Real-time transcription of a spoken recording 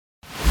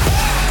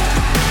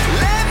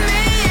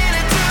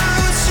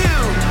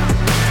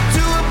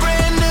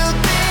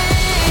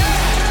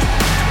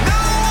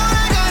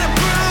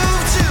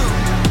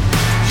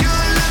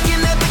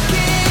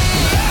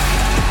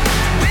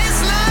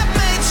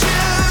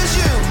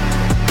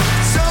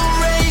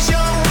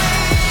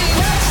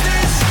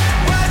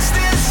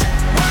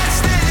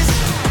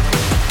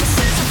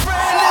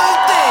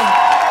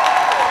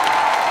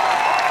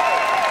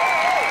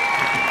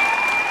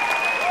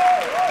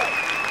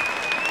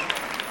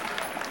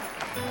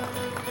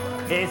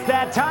It's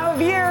that time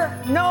of year.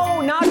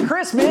 No, not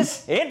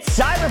Christmas. It's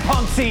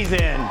Cyberpunk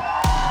season.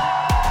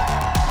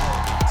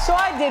 So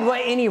I did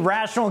what any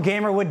rational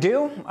gamer would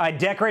do. I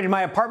decorated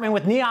my apartment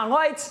with neon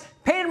lights,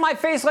 painted my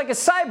face like a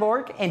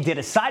cyborg, and did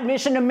a side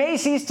mission to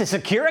Macy's to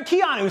secure a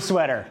Keanu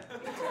sweater.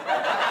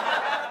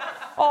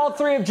 All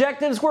three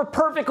objectives were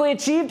perfectly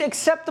achieved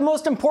except the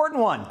most important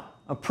one,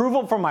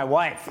 approval from my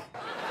wife.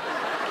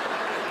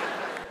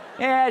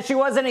 Yeah, she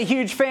wasn't a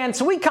huge fan,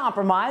 so we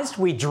compromised.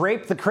 We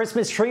draped the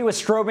Christmas tree with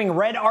strobing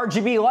red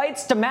RGB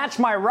lights to match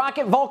my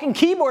Rocket Vulcan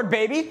keyboard,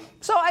 baby.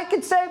 So I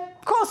could say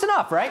close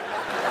enough, right?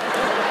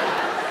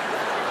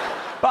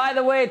 By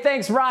the way,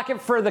 thanks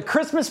Rocket for the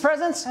Christmas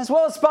presents, as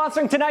well as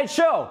sponsoring tonight's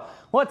show.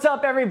 What's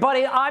up,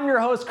 everybody? I'm your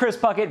host, Chris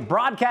Puckett,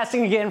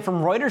 broadcasting again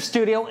from Reuters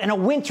Studio in a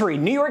wintry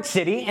New York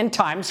City and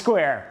Times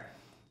Square.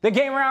 The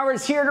Gamer Hour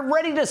is here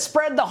ready to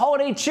spread the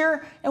holiday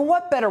cheer, and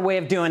what better way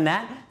of doing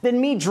that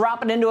than me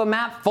dropping into a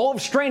map full of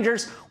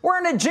strangers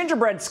wearing a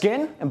gingerbread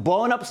skin and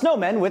blowing up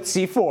snowmen with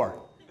C4.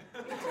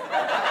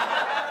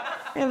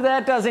 If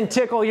that doesn't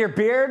tickle your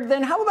beard,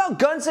 then how about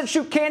guns that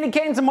shoot candy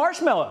canes and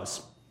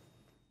marshmallows?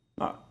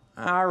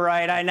 All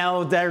right, I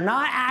know they're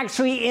not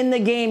actually in the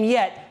game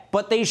yet,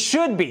 but they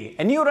should be.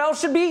 And you know what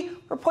else should be?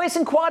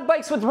 Replacing quad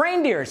bikes with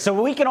reindeer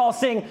so we can all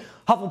sing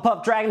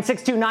Hufflepuff Dragon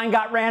 629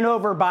 got ran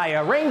over by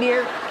a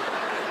reindeer.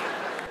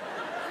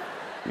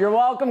 You're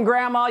welcome,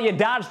 Grandma. You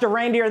dodged a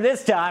reindeer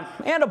this time,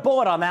 and a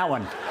bullet on that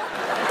one.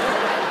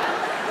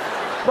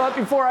 But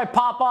before I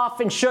pop off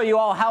and show you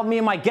all how me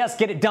and my guests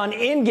get it done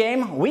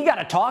in-game, we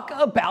gotta talk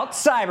about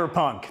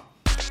Cyberpunk.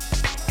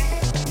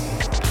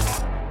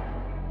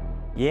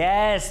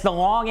 Yes, the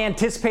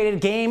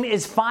long-anticipated game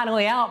is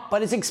finally out,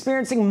 but it's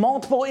experiencing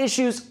multiple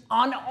issues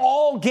on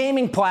all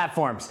gaming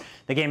platforms.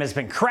 The game has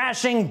been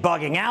crashing,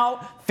 bugging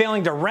out,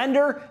 failing to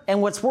render,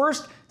 and what's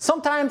worse,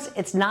 sometimes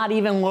it's not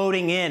even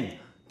loading in.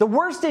 The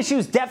worst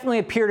issues definitely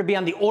appear to be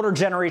on the older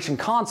generation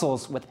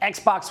consoles, with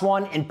Xbox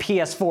One and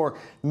PS4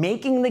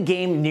 making the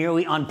game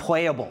nearly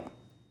unplayable.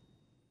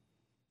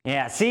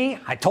 Yeah, see?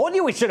 I told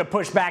you we should have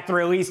pushed back the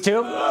release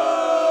too.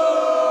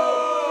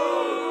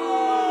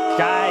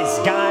 Guys,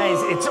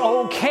 it's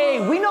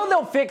okay. We know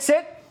they'll fix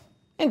it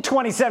in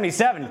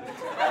 2077.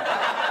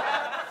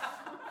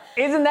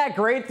 Isn't that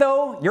great,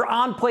 though? You're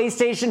on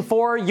PlayStation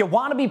 4, you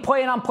want to be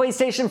playing on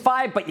PlayStation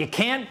 5, but you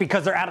can't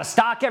because they're out of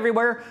stock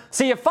everywhere.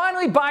 So you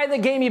finally buy the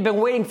game you've been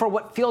waiting for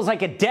what feels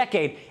like a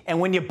decade, and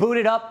when you boot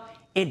it up,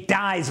 it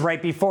dies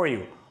right before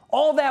you.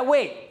 All that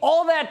wait,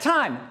 all that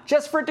time,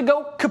 just for it to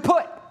go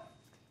kaput.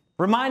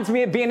 Reminds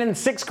me of being in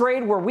 6th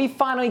grade where we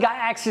finally got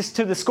access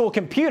to the school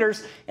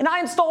computers and I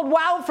installed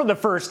WoW for the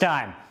first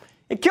time.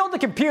 It killed the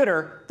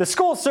computer, the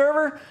school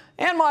server,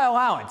 and my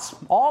allowance.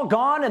 All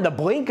gone in the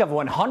blink of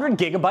 100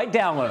 gigabyte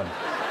download.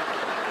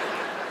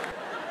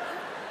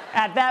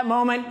 At that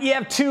moment, you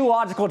have two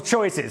logical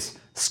choices.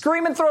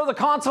 Scream and throw the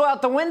console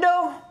out the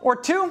window, or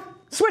two,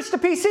 switch to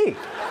PC.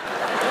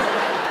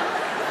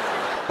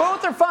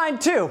 Both are fine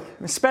too,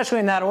 especially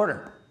in that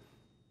order.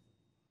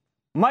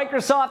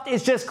 Microsoft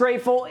is just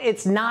grateful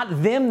it's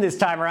not them this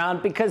time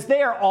around because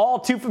they are all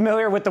too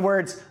familiar with the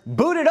words,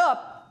 boot it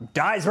up,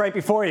 dies right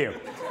before you.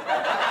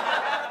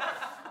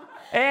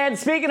 And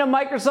speaking of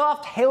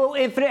Microsoft, Halo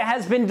Infinite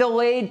has been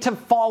delayed to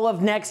fall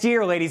of next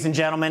year, ladies and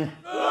gentlemen.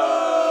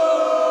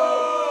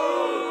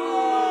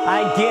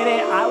 I get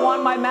it, I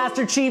want my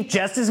Master Chief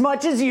just as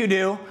much as you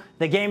do.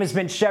 The game has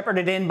been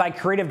shepherded in by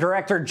creative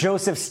director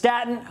Joseph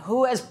Staten,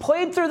 who has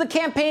played through the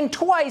campaign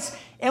twice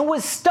and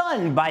was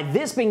stunned by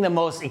this being the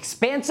most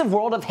expansive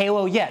world of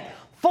Halo yet,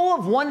 full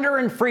of wonder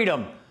and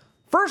freedom.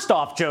 First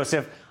off,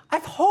 Joseph, I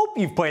hope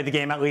you've played the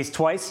game at least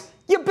twice.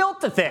 You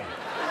built the thing.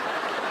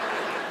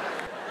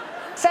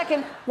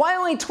 Second, why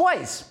only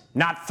twice?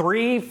 Not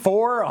 3,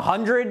 4,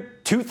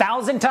 100,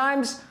 2,000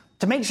 times?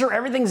 To make sure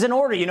everything's in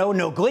order, you know,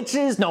 no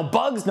glitches, no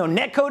bugs, no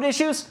netcode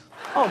issues?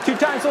 Oh, 2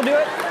 times will do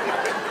it?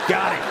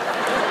 Got it.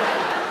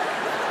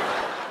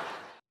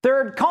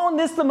 Third, calling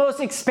this the most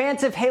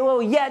expansive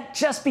Halo yet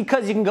just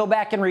because you can go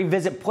back and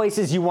revisit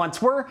places you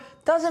once were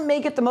doesn't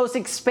make it the most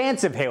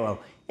expansive Halo.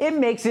 It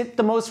makes it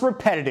the most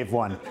repetitive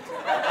one.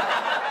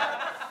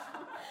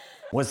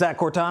 What's that,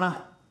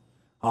 Cortana?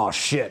 Oh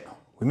shit,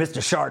 we missed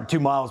a shard 2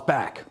 miles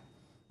back.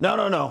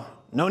 No.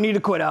 No need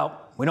to quit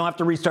out. We don't have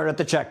to restart at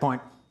the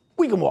checkpoint.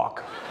 We can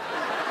walk.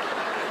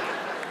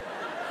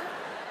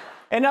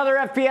 In other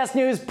FPS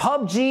news,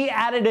 PUBG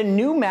added a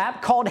new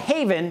map called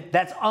Haven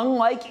that's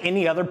unlike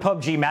any other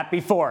PUBG map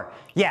before.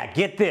 Yeah,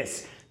 get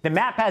this. The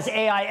map has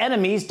AI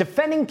enemies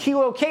defending key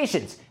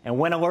locations, and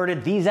when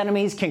alerted, these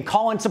enemies can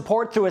call in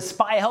support through a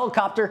spy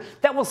helicopter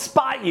that will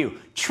spot you,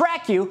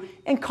 track you,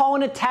 and call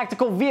in a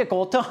tactical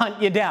vehicle to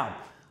hunt you down.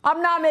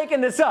 I'm not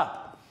making this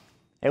up.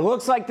 It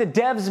looks like the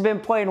devs have been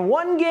playing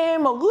one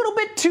game a little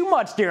bit too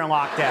much during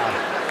lockdown.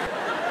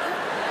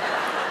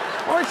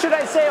 Or should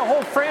I say a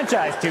whole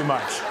franchise too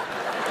much?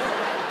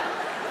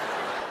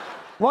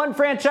 One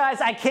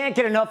franchise I can't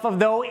get enough of,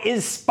 though,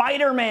 is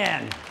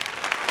Spider-Man.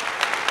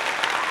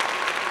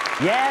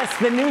 Yes,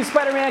 the new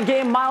Spider-Man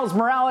game, Miles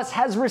Morales,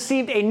 has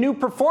received a new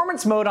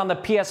performance mode on the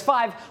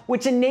PS5,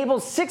 which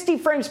enables 60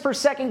 frames per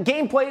second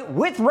gameplay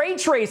with ray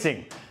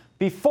tracing.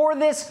 Before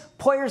this,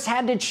 players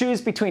had to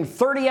choose between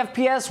 30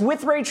 FPS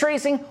with ray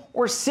tracing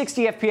or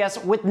 60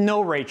 FPS with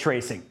no ray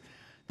tracing.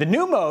 The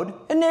new mode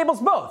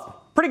enables both.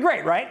 Pretty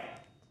great, right?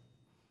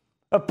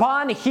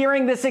 Upon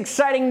hearing this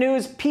exciting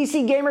news,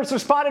 PC gamers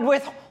responded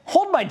with,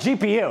 "Hold my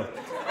GPU."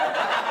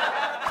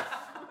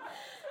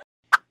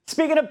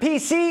 Speaking of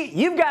PC,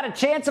 you've got a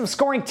chance of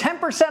scoring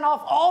 10%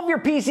 off all of your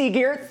PC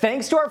gear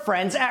thanks to our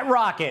friends at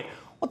Rocket.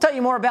 We'll tell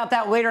you more about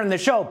that later in the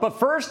show, but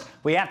first,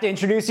 we have to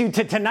introduce you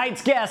to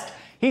tonight's guest.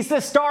 He's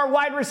the star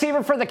wide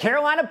receiver for the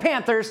Carolina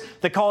Panthers,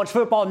 the college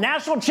football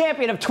national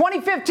champion of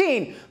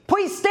 2015.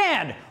 Please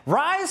stand,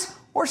 rise,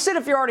 or sit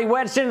if you're already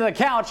wedged into the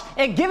couch,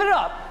 and give it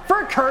up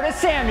for Curtis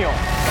Samuel.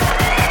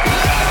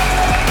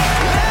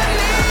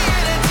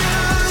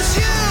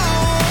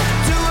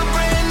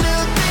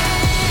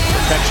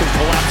 Protection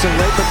collapsing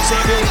late, but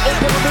Samuel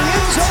open in the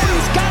end zone.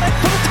 He's got it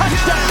for the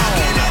touchdown.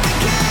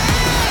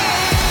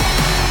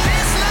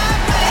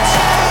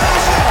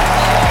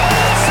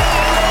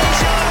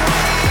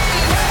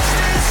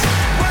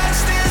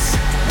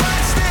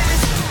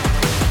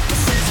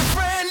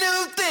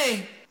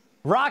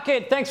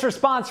 Rocket, thanks for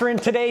sponsoring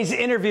today's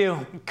interview.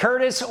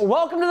 Curtis,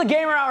 welcome to the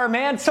Gamer Hour,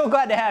 man. So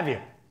glad to have you.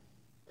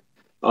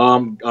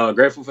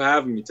 Grateful for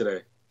having me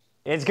today.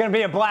 It's going to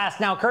be a blast.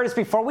 Now, Curtis,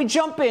 before we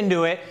jump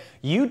into it,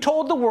 you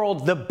told the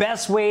world the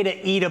best way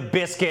to eat a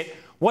biscuit.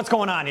 What's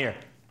going on here?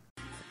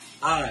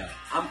 Hi,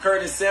 I'm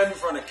Curtis Samuel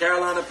from the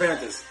Carolina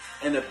Panthers,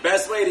 and the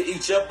best way to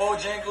eat your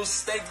Bojangles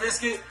steak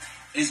biscuit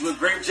is with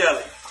grape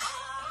jelly.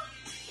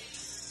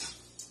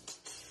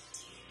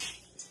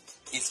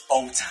 It's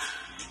bow time.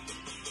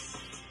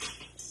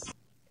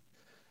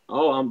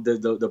 Oh,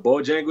 the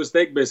Bojangles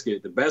steak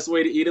biscuit. The best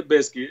way to eat a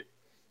biscuit,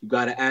 you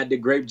got to add the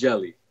grape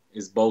jelly.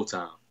 It's bow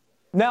time.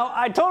 Now,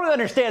 I totally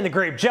understand the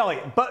grape jelly,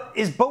 but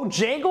is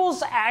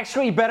Bojangles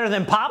actually better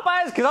than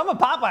Popeyes? Because I'm a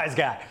Popeyes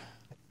guy.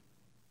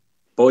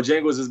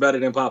 Bojangles is better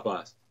than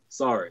Popeyes.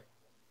 Sorry.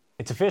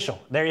 It's official.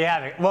 There you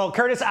have it. Well,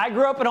 Curtis, I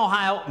grew up in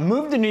Ohio,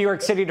 moved to New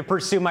York City to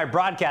pursue my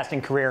broadcasting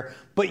career,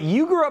 but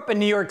you grew up in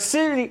New York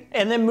City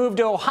and then moved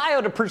to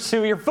Ohio to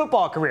pursue your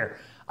football career.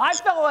 I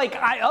felt like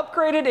I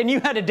upgraded and you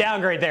had to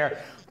downgrade there,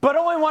 but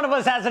only one of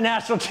us has a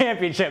national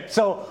championship.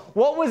 So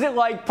what was it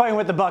like playing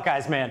with the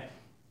Buckeyes, man?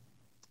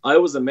 It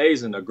was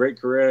amazing. A great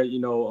career,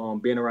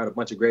 being around a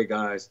bunch of great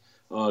guys,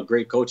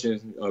 great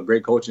coaching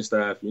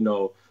staff.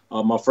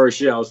 My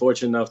first year, I was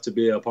fortunate enough to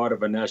be a part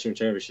of a national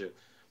championship.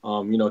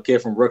 A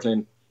kid from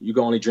Brooklyn, you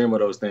can only dream of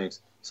those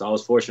things. So I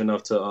was fortunate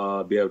enough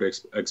to be able to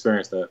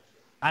experience that.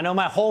 I know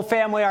my whole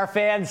family are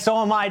fans. So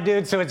am I,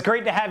 dude. So it's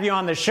great to have you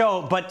on the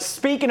show. But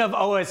speaking of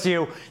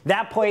OSU,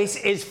 that place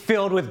is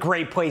filled with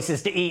great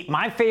places to eat.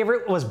 My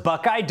favorite was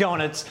Buckeye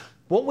Donuts.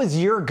 What was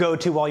your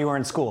go-to while you were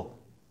in school?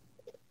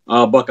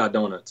 Buckeye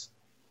Donuts.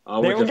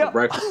 I there went there for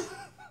breakfast.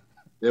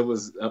 It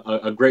was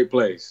a great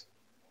place.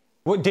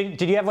 What, did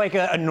you have like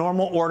a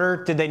normal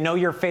order? Did they know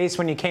your face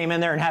when you came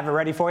in there and have it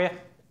ready for you?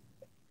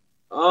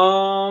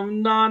 No,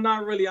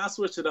 not really. I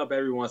switched it up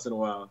every once in a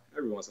while.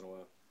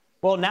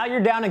 Well, now you're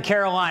down in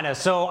Carolina,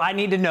 so I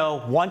need to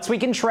know, once we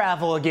can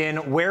travel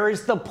again, where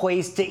is the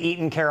place to eat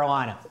in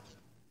Carolina?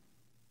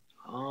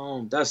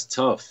 That's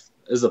tough.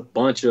 There's a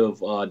bunch of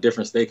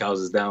different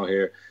steakhouses down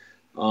here.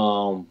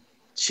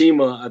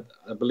 Chima,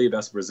 I believe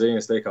that's a Brazilian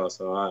steakhouse,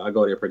 so I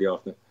go there pretty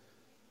often.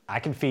 I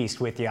can feast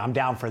with you. I'm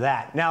down for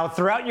that. Now,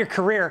 throughout your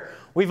career,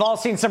 we've all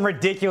seen some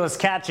ridiculous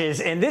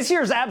catches, and this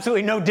year's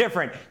absolutely no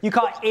different. You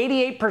caught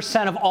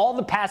 88% of all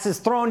the passes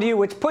thrown to you,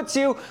 which puts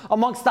you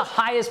amongst the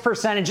highest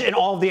percentage in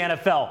all of the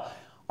NFL.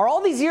 Are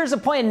all these years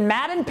of playing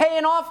Madden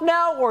paying off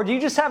now, or do you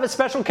just have a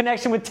special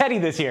connection with Teddy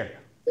this year?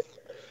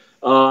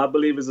 I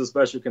believe it's a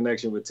special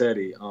connection with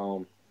Teddy.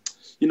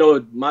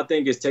 My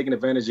thing is taking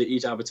advantage of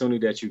each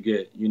opportunity that you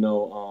get.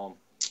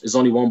 There's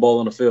only one ball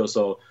on the field,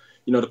 so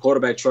the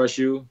quarterback trusts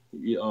you.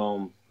 He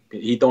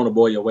throwing the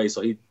ball your way,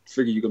 so he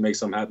figured you could make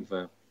something happen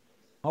for him.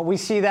 Well, we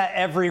see that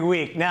every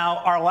week. Now,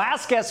 our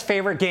last guest's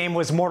favorite game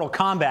was Mortal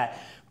Kombat,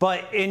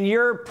 but in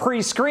your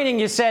pre-screening,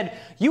 you said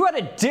you had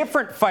a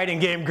different fighting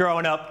game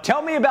growing up.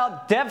 Tell me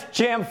about Def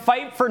Jam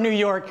Fight for New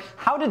York.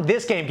 How did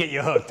this game get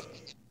you hooked?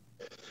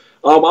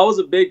 I was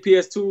a big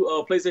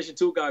PS2, PlayStation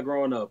 2 guy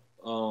growing up.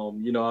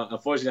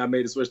 Unfortunately, I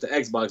made the switch to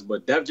Xbox,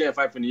 but Def Jam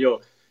Fight for New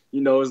York,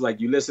 it's like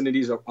you listen to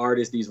these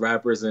artists, these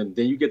rappers, and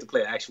then you get to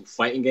play an actual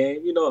fighting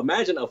game.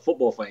 Imagine a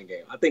football fighting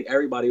game. I think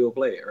everybody will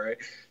play it, right?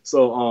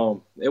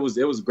 So it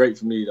was great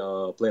for me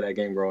to play that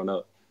game growing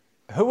up.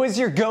 Who was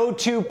your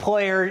go-to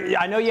player?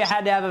 I know you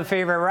had to have a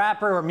favorite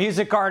rapper or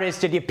music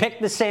artist. Did you pick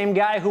the same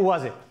guy? Who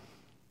was it?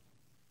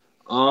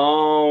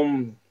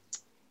 Who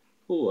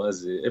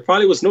was it? It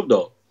probably was Snoop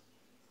Dogg.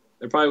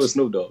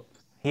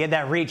 He had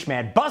that reach,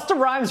 man. Busta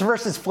Rhymes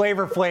versus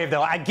Flavor Flav,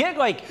 though. I get,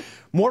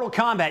 Mortal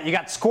Kombat. You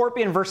got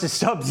Scorpion versus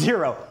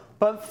Sub-Zero.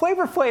 But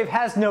Flavor Flav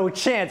has no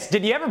chance.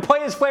 Did you ever play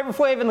as Flavor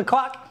Flav in the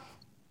clock?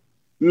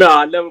 No,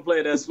 I never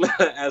played as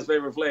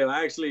favorite player.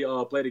 I actually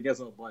played against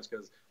him a bunch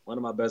because one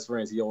of my best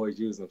friends, he always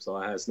used him. So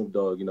I had Snoop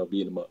Dogg,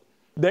 beating him up.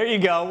 There you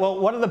go. Well,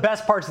 one of the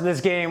best parts of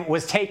this game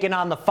was taking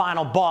on the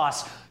final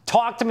boss.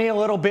 Talk to me a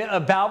little bit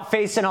about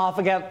facing off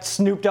against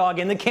Snoop Dogg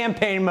in the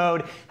campaign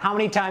mode. How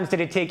many times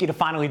did it take you to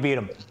finally beat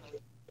him?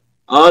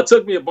 It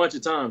took me a bunch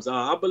of times.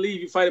 I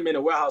believe you fight him in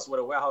a warehouse where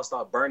the warehouse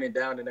started burning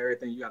down and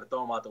everything. You got to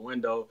throw him out the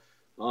window.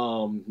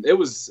 It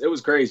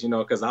was crazy,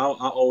 because I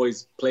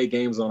always play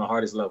games on the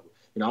hardest level.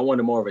 I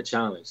wanted more of a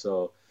challenge.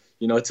 So,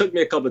 it took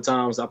me a couple of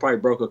times. I probably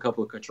broke a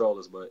couple of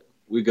controllers, but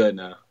we good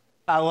now.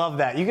 I love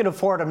that. You can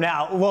afford them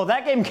now. Well,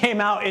 that game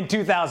came out in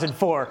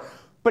 2004,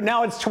 but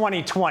now it's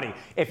 2020.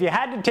 If you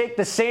had to take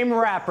the same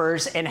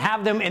rappers and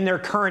have them in their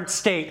current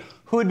state,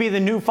 who would be the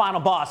new final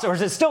boss? Or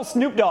is it still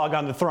Snoop Dogg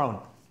on the throne?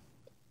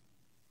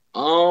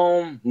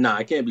 Nah,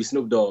 it can't be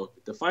Snoop Dogg.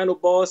 The final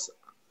boss,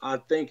 I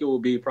think it will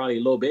be probably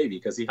Lil Baby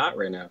because he's hot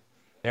right now.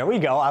 There we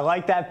go. I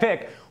like that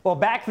pick. Well,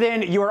 back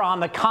then you were on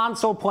the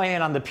console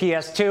playing on the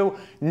PS2.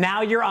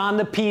 Now you're on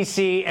the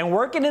PC and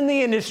working in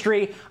the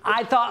industry.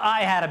 I thought I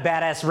had a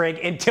badass rig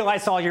until I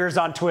saw yours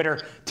on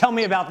Twitter. Tell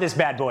me about this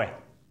bad boy.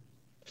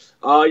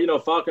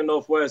 Falcon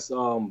Northwest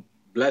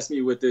blessed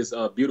me with this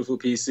beautiful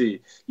PC.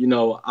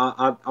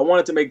 I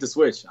wanted to make the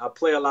switch. I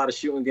play a lot of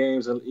shooting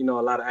games and, a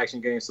lot of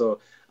action games. So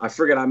I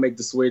figured I'd make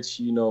the switch,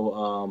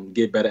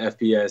 get better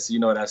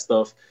FPS, that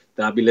stuff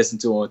that I'd be listening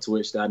to on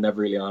Twitch that I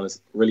never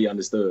really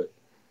understood.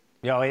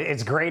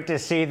 It's great to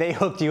see they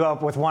hooked you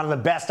up with one of the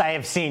best I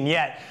have seen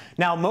yet.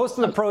 Now, most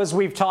of the pros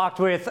we've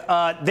talked with,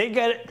 they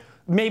get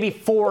maybe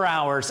 4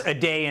 hours a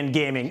day in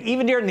gaming,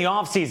 even during the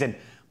off season.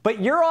 But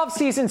your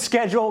off-season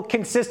schedule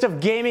consists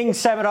of gaming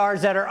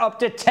seminars that are up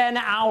to 10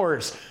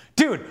 hours.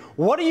 Dude,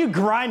 what are you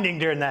grinding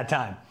during that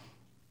time?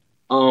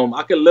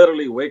 I could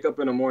literally wake up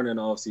in the morning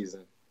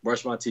off-season,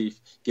 brush my teeth,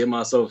 get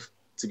myself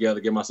together,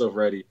 get myself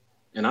ready,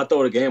 and I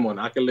throw the game on.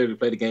 I could literally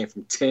play the game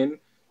from 10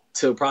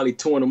 till probably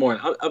 2 in the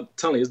morning. I'm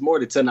telling you, it's more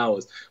than 10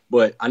 hours,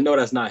 but I know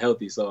that's not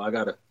healthy, so I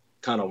got to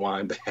kind of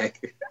wind back.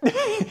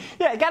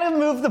 Yeah, got to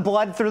move the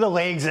blood through the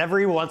legs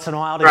every once in a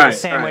while to get a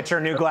sandwich or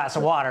a new glass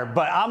of water.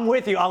 But I'm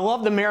with you. I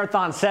love the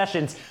marathon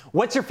sessions.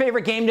 What's your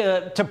favorite game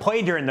to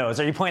play during those?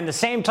 Are you playing the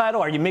same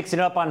title? Are you mixing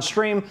it up on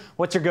stream?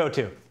 What's your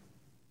go-to?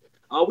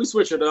 We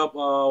switch it up.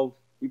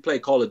 We play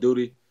Call of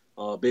Duty.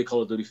 Big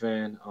Call of Duty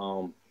fan.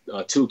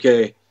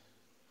 2K.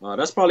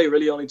 That's probably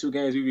really only 2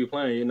 games we be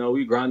playing.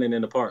 We grinding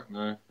in the park,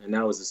 man. And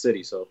now it's the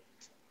city, so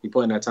we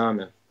putting that time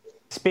in.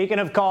 Speaking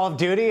of Call of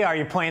Duty, are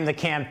you playing the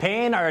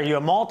campaign? Are you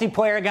a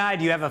multiplayer guy?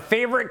 Do you have a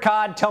favorite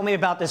COD? Tell me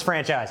about this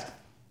franchise.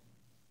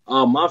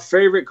 My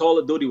favorite Call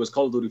of Duty was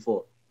Call of Duty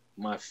 4.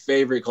 My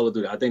favorite Call of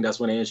Duty. I think that's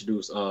when they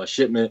introduced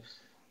Shipment,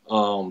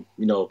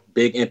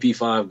 big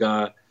MP5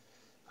 guy,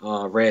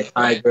 Red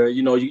Tiger.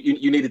 You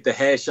needed the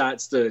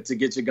headshots to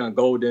get your gun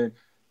golden.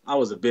 I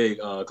was a big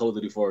Call of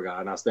Duty 4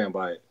 guy, and I stand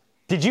by it.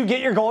 Did you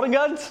get your golden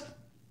guns?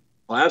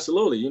 Oh,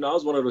 absolutely. I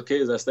was one of those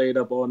kids that stayed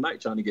up all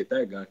night trying to get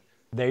that gun.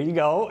 There you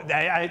go.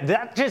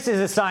 That just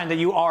is a sign that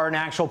you are an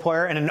actual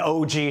player and an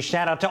OG.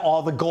 Shout out to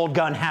all the gold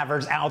gun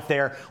havers out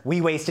there. We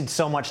wasted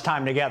so much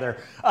time together.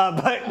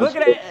 But look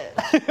at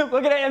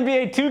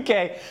NBA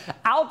 2K.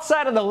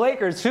 Outside of the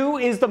Lakers, who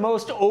is the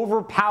most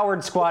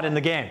overpowered squad in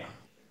the game?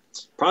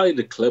 Probably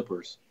the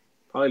Clippers.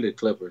 They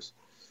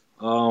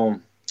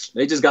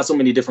just got so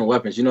many different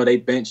weapons. They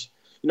bench.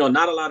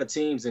 Not a lot of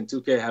teams in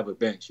 2K have a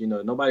bench.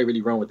 Nobody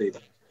really run what they do.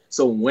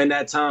 So when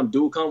that time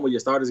do come where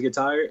your starters get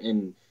tired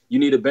and you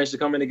need a bench to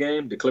come in the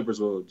game, the Clippers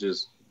will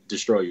just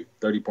destroy you.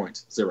 30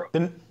 points, 0.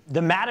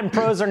 The Madden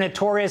pros are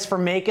notorious for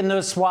making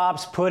those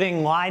swaps,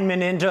 putting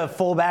linemen into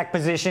fullback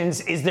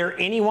positions. Is there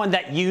anyone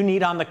that you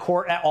need on the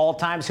court at all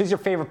times? Who's your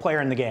favorite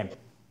player in the game?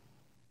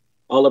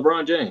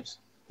 LeBron James.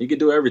 He can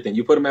do everything.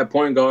 You put him at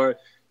point guard.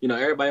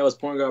 Everybody else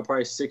point guard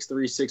probably 6'3",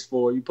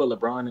 6'4". You put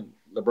LeBron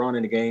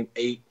in the game,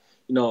 8.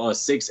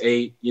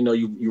 6'8".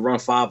 You run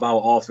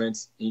 5-hour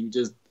offense, and you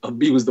just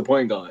abuse the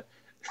point guard.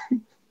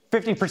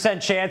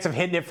 50% chance of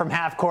hitting it from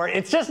half court.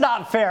 It's just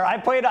not fair. I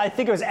played, I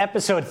think it was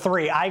episode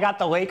 3. I got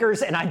the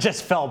Lakers, and I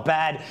just felt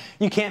bad.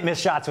 You can't miss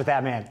shots with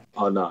that, man.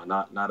 Oh, no,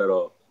 not at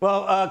all.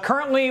 Well,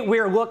 currently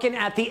we're looking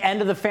at the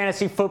end of the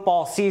fantasy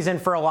football season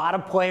for a lot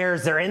of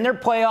players. They're in their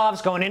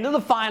playoffs, going into the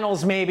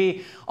finals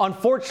maybe.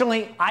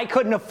 Unfortunately, I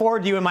couldn't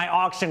afford you in my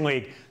auction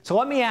league. So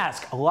let me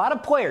ask, a lot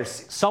of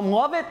players, some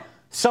love it,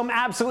 some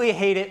absolutely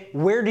hate it.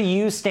 Where do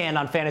you stand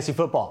on fantasy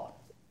football?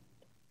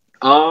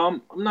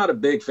 I'm not a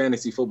big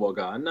fantasy football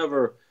guy. I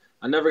never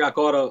got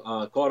caught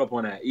up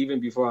on that, even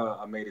before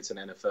I made it to the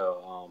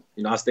NFL.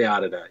 I stay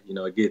out of that.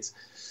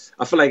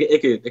 I feel like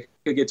it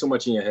could get too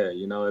much in your head.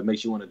 It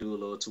makes you want to do a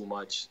little too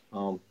much.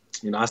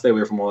 I stay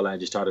away from all that and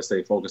just try to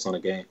stay focused on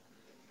the game.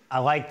 I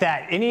like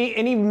that.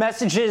 Any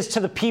messages to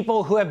the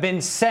people who have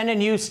been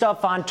sending you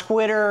stuff on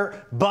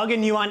Twitter,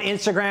 bugging you on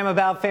Instagram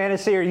about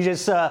fantasy, or you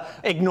just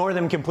ignore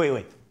them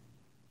completely?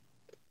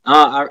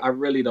 I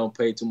really don't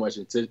pay too much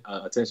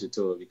attention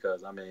to it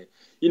because, I mean,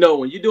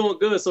 when you're doing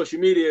good, social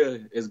media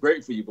is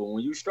great for you. But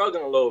when you're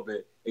struggling a little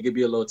bit, it can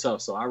be a little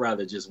tough. So I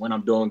rather just, when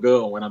I'm doing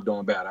good or when I'm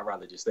doing bad, I'd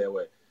rather just stay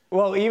away.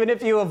 Well, even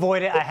if you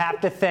avoid it, I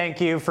have to thank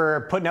you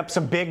for putting up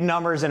some big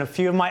numbers in a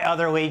few of my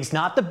other leagues.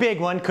 Not the big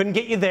one, couldn't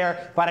get you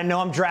there, but I know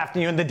I'm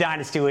drafting you in the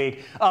Dynasty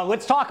League.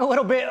 Let's talk a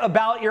little bit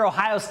about your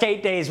Ohio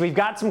State days. We've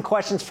got some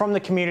questions from the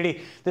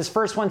community. This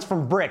first one's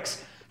from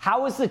Bricks.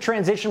 How was the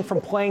transition from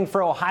playing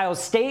for Ohio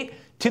State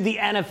to the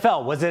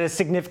NFL? Was it a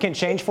significant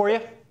change for you?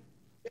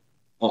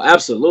 Oh,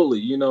 absolutely.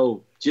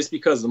 Just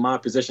because of my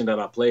position that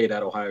I played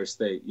at Ohio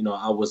State,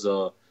 I was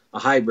a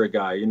hybrid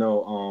guy,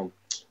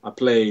 I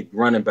played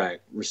running back,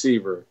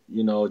 receiver,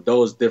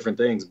 those different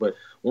things. But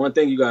one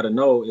thing you got to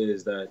know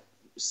is that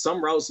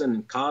some routes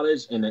in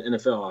college and the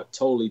NFL are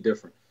totally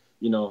different.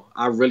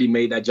 I really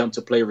made that jump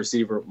to play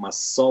receiver my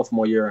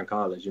sophomore year in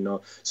college,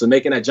 So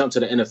making that jump to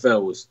the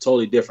NFL was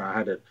totally different. I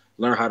had to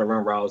learn how to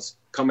run routes,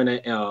 coming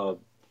in,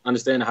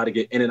 understanding how to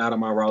get in and out of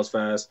my routes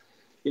fast.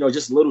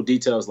 Just little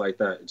details like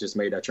that just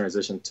made that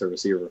transition to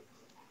receiver.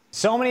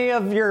 So many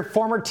of your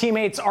former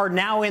teammates are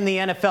now in the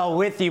NFL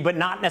with you, but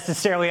not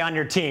necessarily on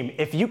your team.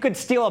 If you could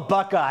steal a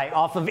Buckeye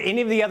off of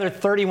any of the other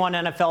 31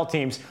 NFL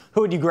teams,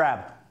 who would you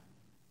grab?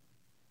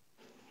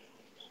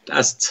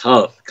 That's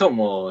tough.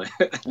 Come on.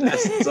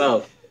 That's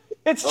tough.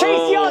 It's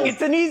Chase Young.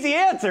 It's an easy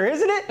answer,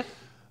 isn't it?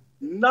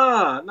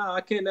 Nah,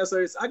 I can't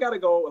necessarily. I got to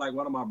go with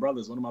one of my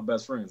brothers, one of my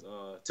best friends,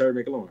 Terry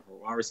McLaurin,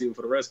 wide receiver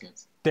for the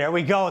Redskins. There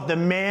we go. The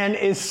man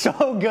is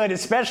so good,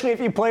 especially if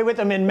you play with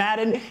him in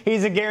Madden.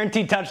 He's a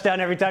guaranteed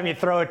touchdown every time you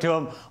throw it to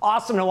him.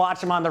 Awesome to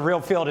watch him on the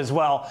real field as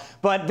well.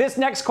 But this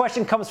next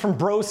question comes from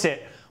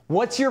Brosit.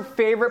 What's your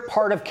favorite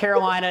part of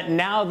Carolina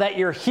now that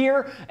you're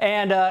here?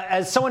 And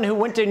as someone who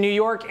went to New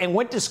York and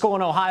went to school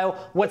in Ohio,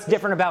 what's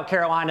different about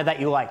Carolina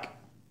that you like?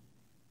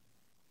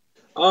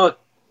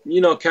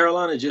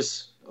 Carolina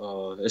just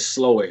it's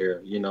slower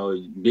here.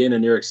 Being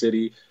in New York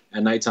City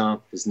at nighttime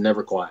is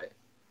never quiet.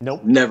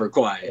 Nope. Never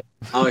quiet.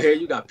 Out here,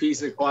 you got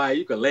peace and quiet.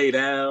 You can lay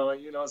down,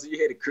 so you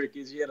hear the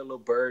crickets, you hear the little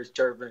birds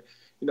chirping.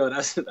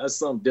 That's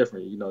something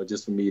different,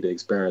 just for me to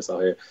experience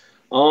out here.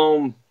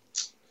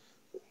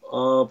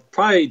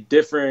 Probably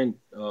different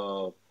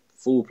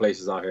food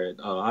places out here.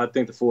 I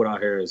think the food out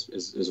here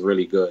is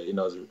really good.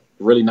 It's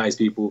really nice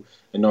people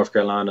in North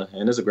Carolina,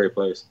 and it's a great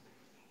place.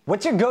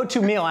 What's your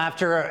go-to meal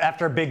after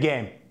a big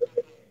game?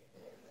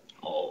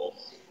 Oh,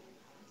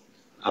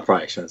 I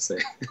probably shouldn't say.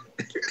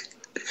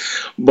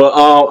 But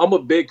I'm a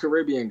big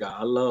Caribbean guy.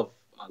 I love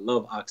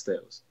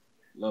oxtails.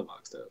 Love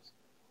oxtails.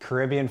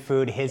 Caribbean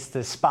food hits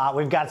the spot.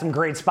 We've got some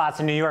great spots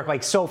in New York,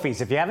 like Sophie's.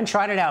 If you haven't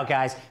tried it out,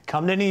 guys,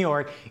 come to New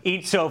York,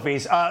 eat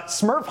Sophie's.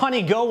 Smurf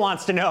Honey Go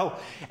wants to know,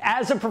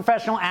 as a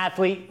professional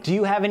athlete, do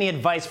you have any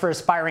advice for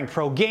aspiring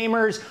pro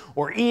gamers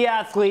or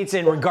e-athletes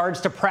in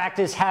regards to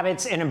practice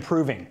habits and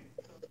improving?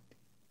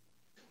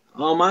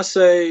 I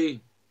say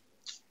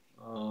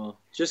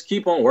just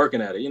keep on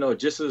working at it.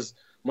 Just as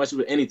much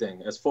with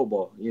anything as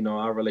football.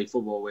 I relate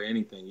football with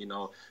anything.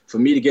 For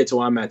me to get to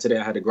where I'm at today,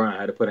 I had to grind. I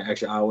had to put in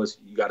extra hours.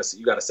 You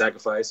gotta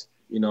sacrifice.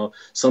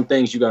 Some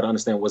things you gotta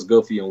understand what's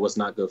good for you and what's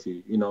not good for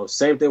you.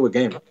 Same thing with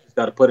gaming. You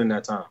gotta put in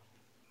that time.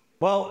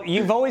 Well,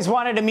 you've always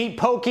wanted to meet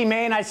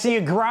Pokimane. I see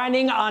you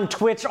grinding on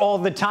Twitch all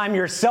the time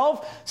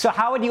yourself. So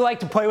how would you like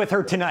to play with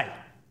her tonight?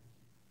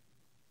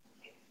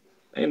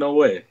 Ain't no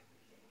way.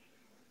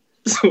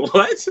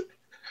 What?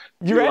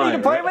 You ready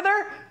to play with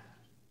her?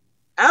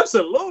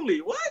 Absolutely.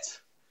 What?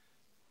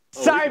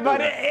 Sorry, but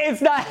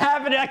it's not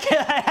happening.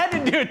 I had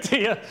to do it to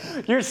you.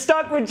 You're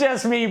stuck with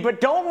just me,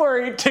 but don't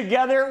worry.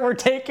 Together, we're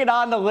taking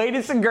on the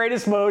latest and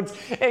greatest modes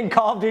in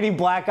Call of Duty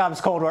Black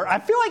Ops Cold War. I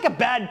feel like a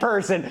bad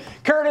person.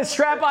 Curtis,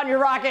 strap on your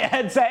rocket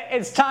headset.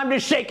 It's time to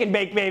shake and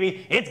bake,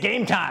 baby. It's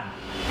game time.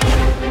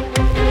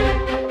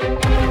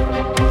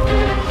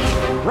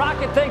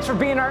 Rocket, thanks for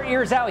being our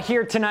ears out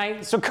here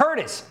tonight. So,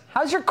 Curtis,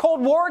 how's your Cold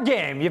War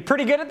game? You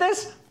pretty good at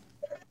this?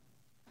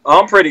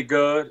 I'm pretty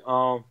good.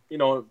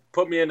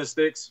 Put me in the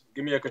sticks.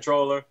 Give me a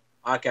controller.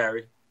 I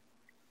carry.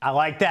 I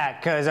like that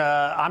because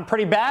I'm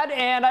pretty bad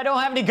and I don't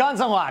have any guns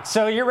unlocked.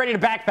 So you're ready to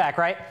backpack,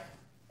 right?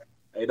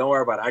 Hey, don't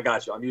worry about it. I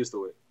got you. I'm used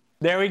to it.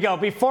 There we go.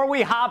 Before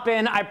we hop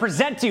in, I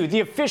present to you the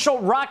official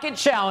Rocket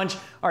Challenge.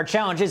 Our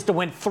challenge is to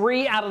win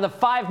 3 out of the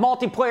 5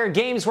 multiplayer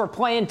games we're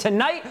playing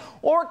tonight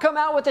or come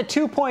out with a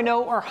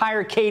 2.0 or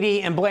higher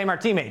KD and blame our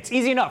teammates.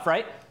 Easy enough,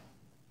 right?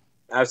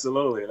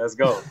 Absolutely. Let's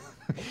go.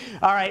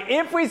 All right,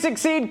 if we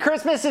succeed,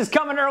 Christmas is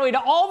coming early.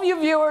 To all of you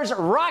viewers,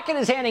 Rocket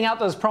is handing out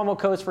those promo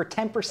codes for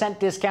 10%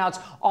 discounts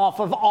off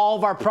of all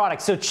of our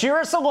products. So cheer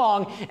us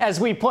along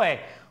as we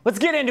play. Let's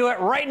get into it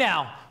right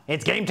now.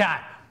 It's game time.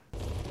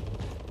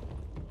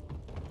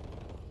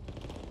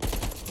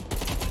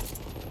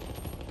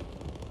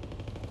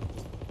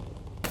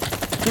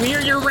 Give me your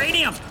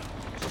uranium.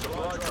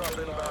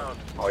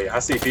 Oh, yeah, I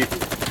see people.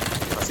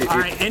 All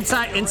right,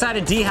 inside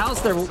a D house,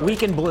 they're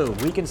weak in blue.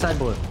 Weak inside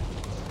blue.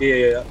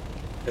 Yeah.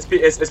 It's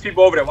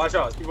people over there. Watch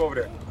out. It's people over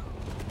there.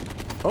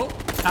 Oh,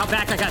 out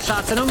back. I got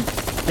shots at him.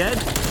 Dead.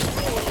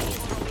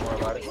 Don't worry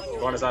about it.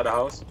 Going inside the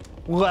house.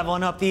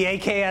 Leveling up the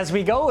AK as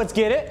we go. Let's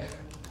get it.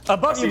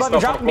 Above you,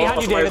 stuff dropping on the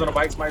behind you, Somebody's David. on a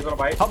bike. Somebody's on a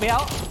bike. Help me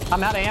out.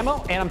 I'm out of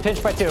ammo, and I'm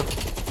pinched by 2.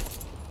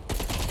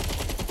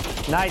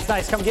 Nice,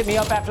 nice. Come get me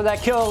up after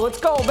that kill. Let's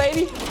go,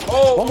 baby.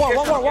 Oh, one more.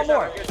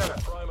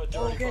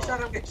 Oh,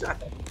 get shot.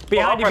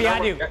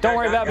 Behind you. Don't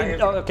worry about me.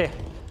 Oh, okay.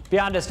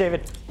 Behind us,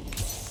 David.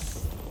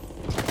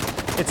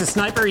 It's a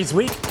sniper. He's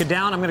weak. Get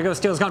down. I'm going to go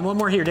steal his gun. One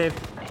more here, Dave.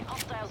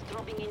 Hostiles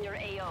dropping in your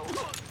AO.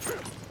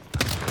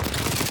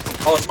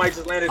 Oh, Smite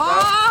just landed.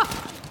 Ah!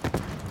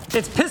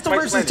 It's pistol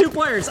Mike versus landed. 2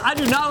 players. I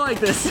do not like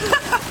this.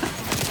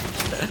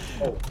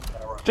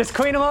 Just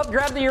clean them up.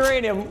 Grab the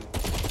uranium.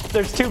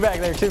 There's 2 back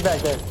there. 2 back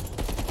there.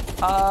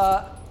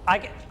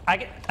 I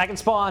can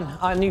spawn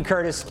on you,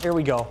 Curtis. Here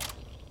we go.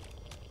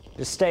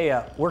 Just stay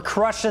up. We're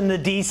crushing the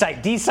D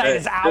site. D site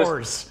is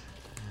ours.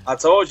 I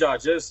told y'all,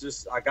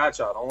 just I got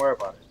y'all. Don't worry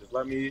about it. Just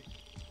let me,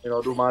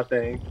 do my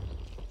thing.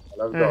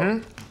 Let's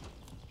go.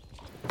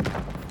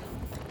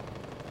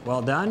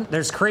 Well done.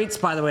 There's crates,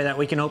 by the way, that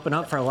we can open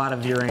up for a lot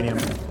of uranium.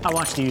 I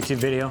watched a YouTube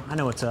video. I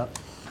know what's up.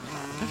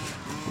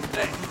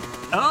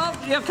 Oh,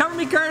 yeah, cover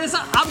me, Curtis.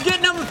 I'm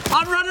getting them.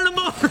 I'm running them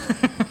over.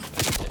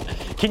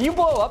 Can you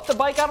blow up the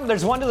bike on him?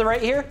 There's one to the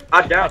right here.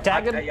 I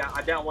tagged him. Yeah,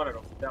 I down one of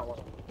them.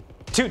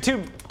 Two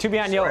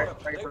behind yellow.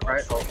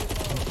 Right. Oh.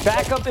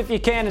 Back up if you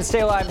can and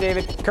stay alive,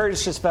 David.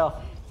 Curtis just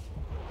fell.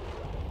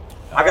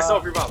 I can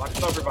self-revive. I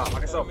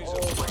can self.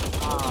 Oh my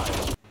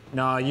god.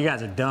 No, you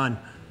guys are done.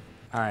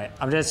 All right,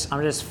 I'm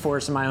just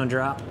forcing my own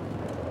drop.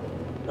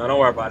 No, don't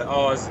worry about it.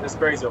 Oh, it's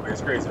crazy over here.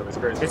 It's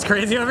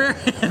crazy over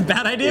here?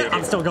 Bad idea? Yeah.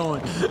 I'm still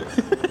going.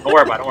 Don't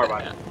worry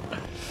about it.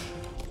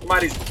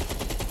 Somebody's.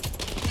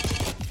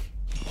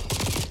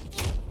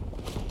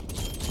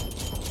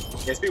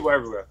 There's people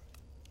everywhere.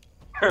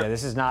 Yeah,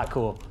 this is not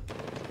cool.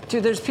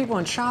 Dude, there's people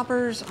in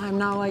choppers. I'm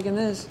not liking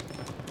this.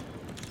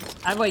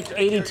 I have like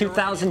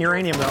 82,000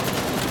 uranium though.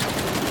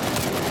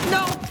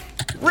 No!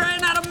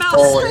 Ran out of mouse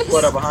space!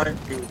 What up behind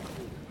you?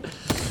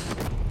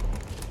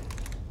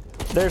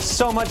 There's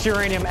so much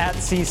uranium at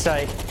C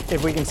site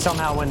if we can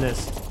somehow win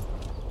this.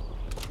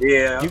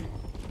 Yeah.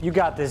 You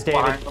got this,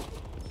 David. Behind them.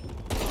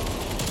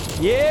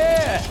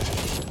 Yeah!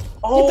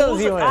 Oh, those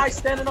there's a guy units.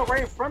 standing up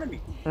right in front of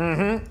me.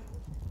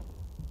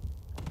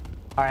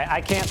 All right,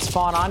 I can't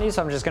spawn on you,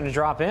 so I'm just gonna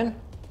drop in.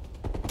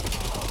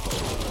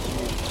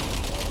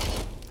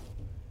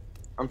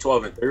 I'm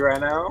 12 and 3 right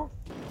now.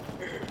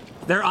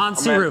 They're on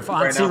C at- roof,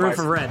 on right C now, roof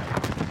my- of red.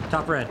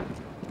 Top red.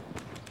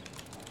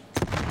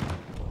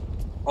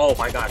 Oh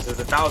my gosh, there's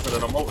 1,000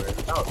 of them over there.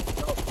 1,000.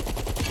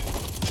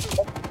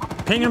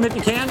 Ping him if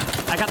you can.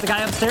 I got the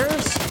guy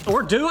upstairs.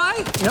 Or do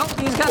I? Nope,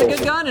 he's got a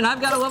good gun, and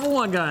I've got a level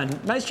 1 gun.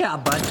 Nice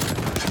job, bud.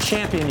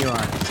 Champion you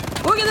are.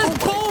 Look at this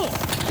bull!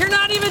 You're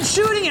not even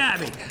shooting at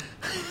me!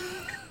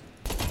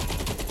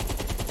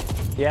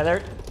 Yeah,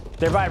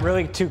 they're by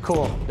really too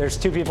cool. There's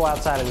 2 people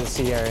outside of the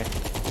C area.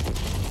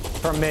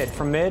 From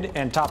mid,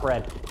 and top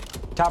red.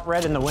 Top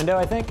red in the window,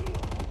 I think.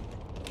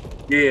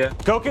 Yeah.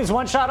 Goku's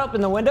 1 shot up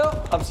in the window,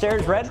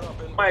 upstairs, red.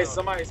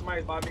 Somebody's by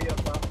me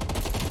up top.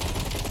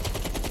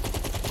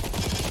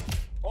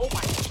 Oh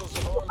my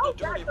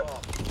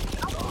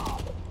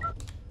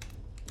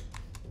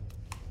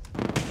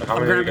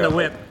I'm grabbing the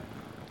whip.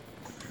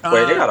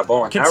 Wait, they got a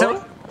bow and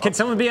arrow? Can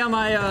someone be on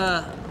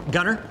my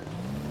gunner?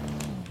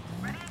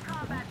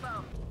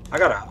 I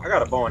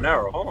got a bow and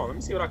arrow. Hold on, let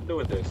me see what I can do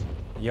with this.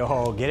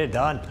 Yo, get it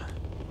done.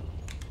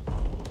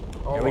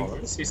 Hold on,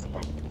 let me see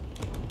something.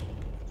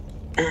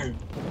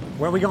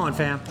 Where are we going,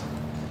 fam?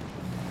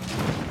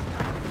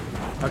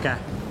 Okay.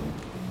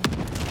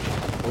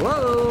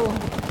 Whoa.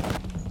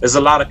 There's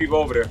a lot of people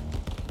over there.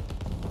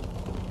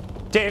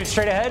 Dave,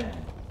 straight ahead.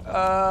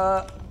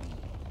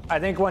 I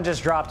think one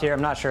just dropped here.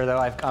 I'm not sure though.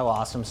 I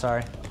lost him.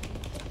 Sorry.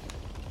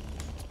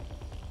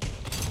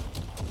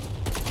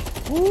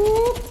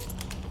 Whoop.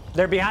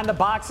 They're behind the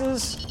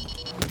boxes.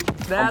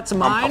 That's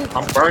mine.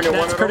 I'm burning one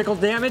That's of critical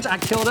damage. I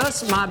killed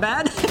us. My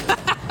bad.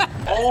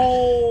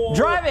 Oh!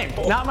 Driving,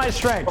 not my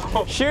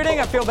strength. Shooting,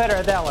 I feel better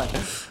at that one.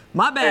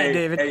 My bad,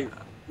 David. Hey,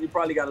 you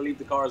probably got to leave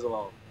the cars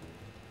alone.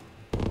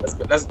 Let's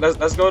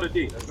go to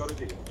D. Let's go to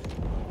D.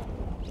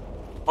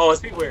 Oh,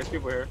 it's people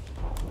here.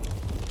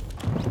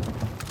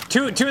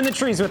 Two in the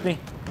trees with me.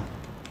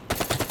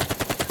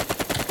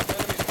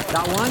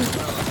 Got one.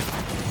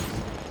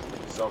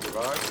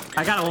 Self-revive.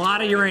 I got a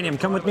lot of uranium.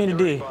 Come with me to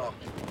D.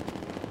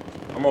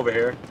 I'm over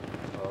here.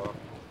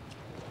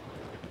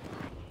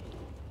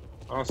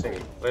 I don't see any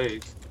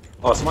legs.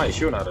 Oh, somebody's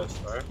shooting at us.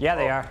 All right. Yeah,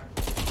 they are.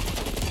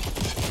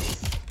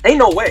 Ain't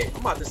no way.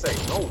 I'm about to say,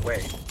 no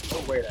way. No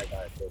way that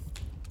guy did.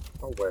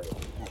 No way.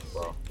 Come on,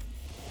 bro. All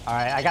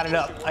right, I got it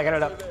up.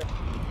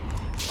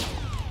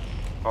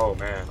 Oh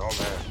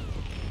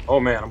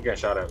man, I'm getting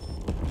shot at.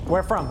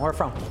 Where from?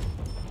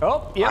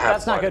 Oh, yeah, I have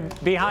that's not good.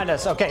 Behind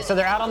us. Okay, so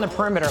they're out on the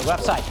perimeter,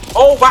 left side.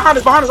 Oh, behind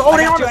us. Oh,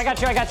 they on us.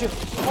 I got you.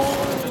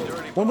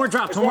 One more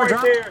drop. There's One more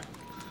drop. there.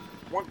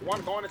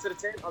 One going into the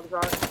tent, other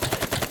side.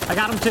 I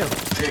got him too.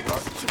 There you go.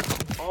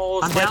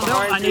 Oh, I'm it's right down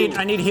though. behind you.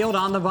 I need healed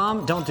on the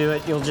bomb. Don't do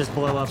it. You'll just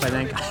blow up, I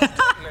think.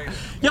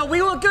 Yo,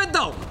 we look good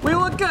though. We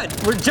look good.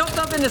 We're jumped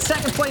up into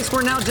second place.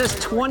 We're now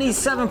just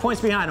 27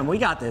 points behind them. We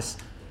got this.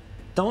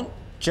 Don't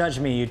judge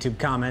me, YouTube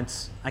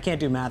comments. I can't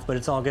do math, but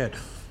it's all good.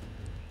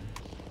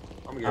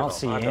 I don't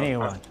see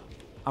anyone.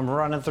 I'm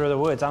running through the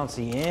woods. I don't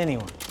see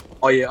anyone.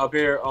 Oh yeah, up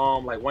here,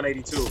 like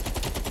 182.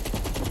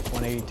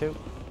 182.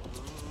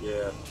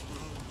 Yeah,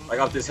 like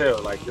up this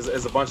hill. Like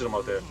there's a bunch of them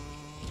up there.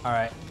 All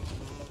right.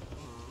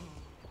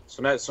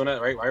 So that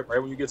right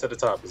when you get to the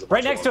top. There's a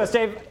bunch Right next to us,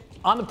 Dave.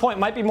 On the point.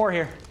 Might be more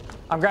here.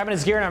 I'm grabbing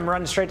his gear and I'm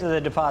running straight to the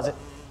deposit.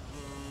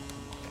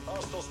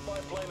 Hostile spy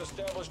plane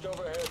established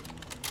overhead.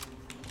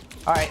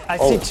 All right, I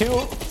see two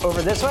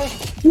over this way.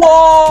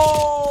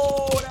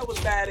 Whoa, that was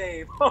bad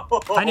aim.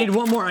 I need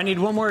one more. I need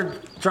one more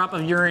drop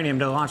of uranium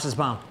to launch this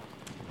bomb.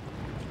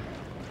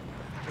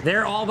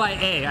 They're all by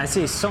A. I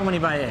see so many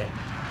by A.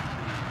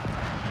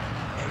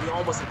 And we're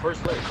almost in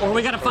first place. Or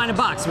we gotta find a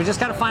box. We just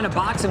gotta find a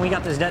box and we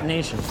got this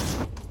detonation.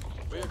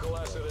 Vehicle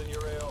asset in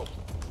your AO.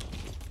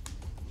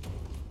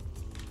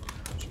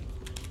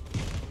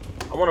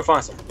 I want to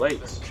find some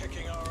plates.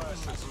 Kicking our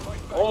asses. Fight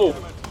back, Oh.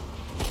 damn it.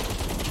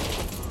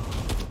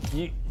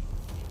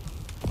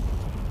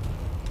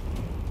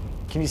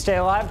 Can you stay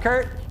alive,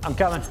 Kurt? I'm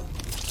coming.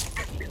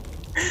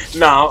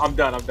 No, I'm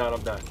done. I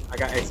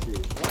got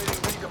executed. Waiting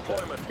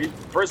redeployment.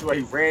 First of all,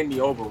 he ran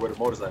me over with a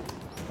motorcycle.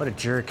 What a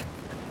jerk.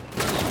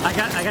 I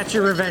got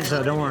your revenge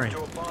though, don't worry.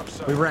 To a bomb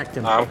site. We wrecked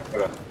him. I'm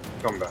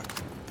coming back.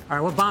 All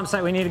right, what bomb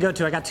site we need to go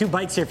to? I got 2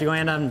 bites here if you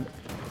land on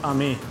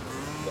me.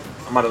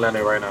 I'm about to land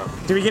there right now.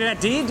 Did we get it at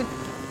D?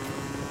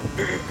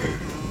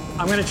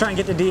 I'm gonna try and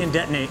get to D and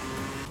detonate.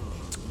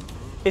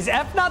 Is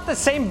F not the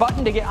same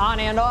button to get on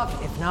and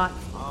off? If not,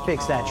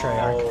 fix that,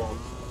 Treyarch. Oh,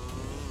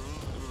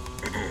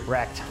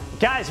 Wrecked.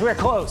 Guys, we're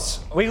close.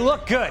 We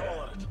look good.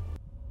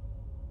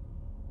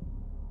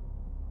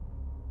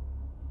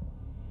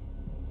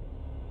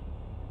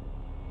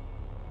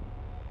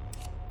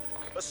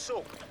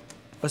 Assault.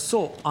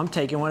 Assault. I'm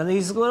taking one of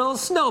these little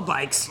snow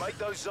bikes. Make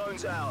those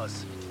zones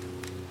ours.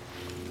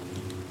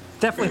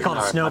 Definitely called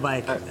a snow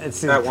bike.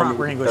 It's the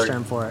proper English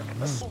term for it.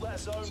 Assault that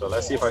zone. so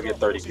let's see if I get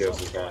 30 kills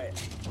this game.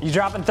 You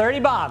dropping 30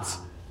 bombs?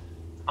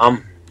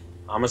 I'm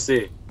gonna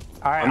see.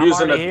 All right, I'm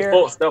using the already here.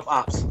 default stealth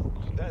ops.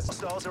 Their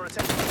stars are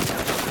attacking.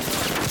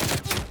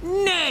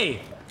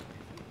 Nay!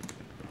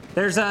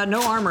 There's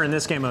no armor in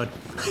this game mode.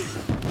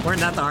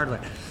 Learned that the hard way.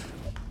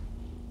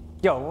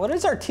 Yo, what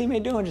is our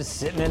teammate doing? Just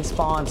sitting in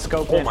spawn,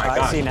 scoping. Oh my I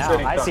God, see he's now.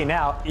 sitting I down. see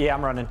now. Yeah,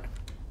 I'm running.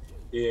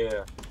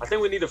 Yeah, I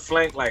think we need to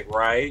flank like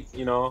right,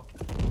 you know,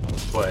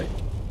 but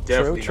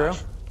definitely True.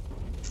 not.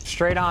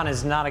 Straight on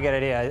is not a good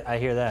idea. I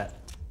hear that.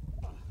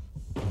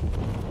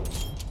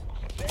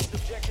 Next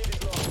objective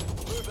is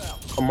lost. Move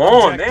out. Come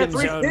on, man, Objective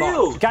 3 zone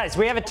kills. locked. Guys,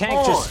 we have a tank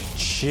Come just on.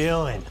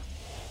 chilling.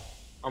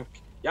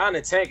 Y'all in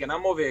the tank and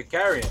I'm over here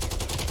carrying.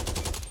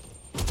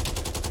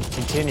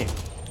 Continue.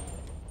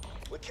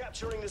 We're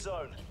capturing the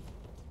zone.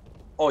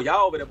 Oh,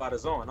 y'all over there by the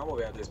zone. I'm over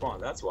here at the spawn.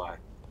 That's why.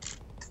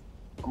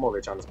 I'm over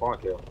here trying to spawn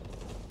kill.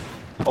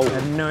 I Oh,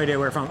 have no idea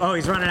where from. Oh,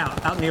 he's running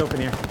out in the open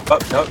here.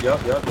 Yup.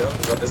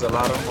 There's a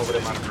lot of them over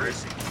there.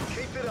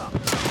 Keep it up.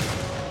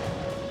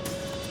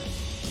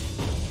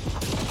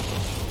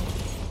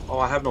 Oh,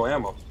 I have no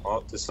ammo.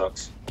 Oh, this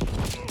sucks.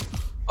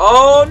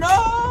 Oh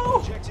no!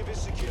 Objective is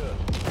secure.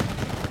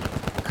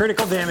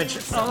 Critical damage.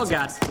 Oh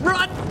god.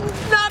 Run!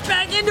 Not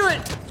back into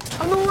it!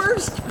 I'm the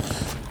worst!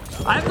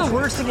 I'm the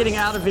worst at getting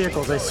out of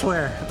vehicles, I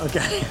swear.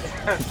 Okay.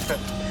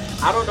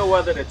 I don't know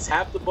whether to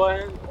tap the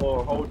button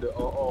or hold the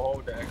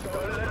X Don't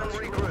button. let them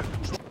regroup.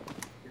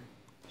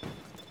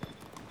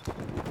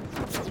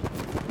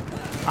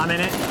 I'm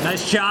in it.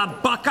 Nice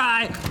job,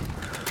 Buckeye!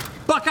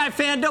 Buckeye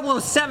fan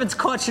 007's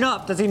clutching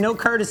up. Does he know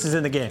Curtis is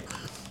in the game?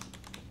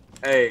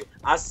 Hey,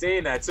 I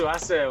seen that too. I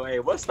said, hey,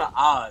 what's the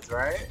odds,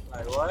 right?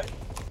 Like what?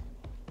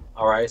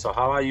 Alright, so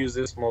how I use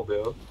this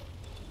mobile?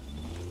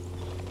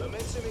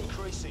 Momentum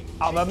increasing.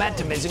 Our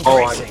momentum is Oh,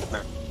 increasing.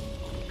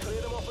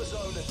 Clear them off the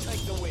zone and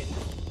take the win.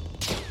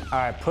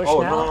 Alright, push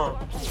Oh, now. no.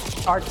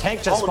 Our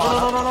tank just Oh,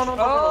 spawned.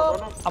 no.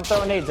 Oh, I'm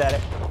throwing nades at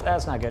it.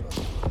 That's not good.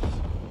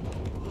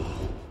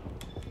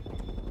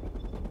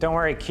 Don't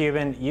worry,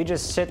 Cuban. You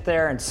just sit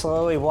there and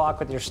slowly walk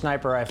with your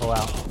sniper rifle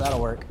out. That'll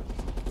work.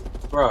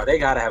 Bro, they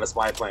gotta have a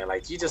spy plane.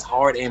 Like, you just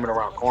hard aiming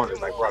around corners.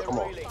 Like, bro, come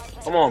on.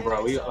 Come on,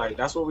 bro. We, like,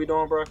 that's what we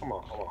doing, bro? Come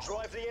on.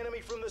 Drive the enemy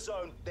from the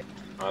zone.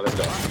 Alright, let's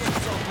go.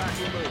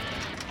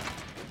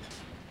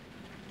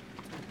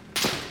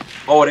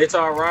 Oh, it's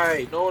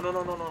alright.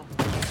 No.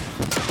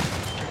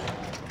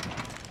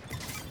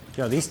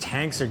 Yo, these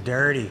tanks are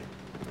dirty.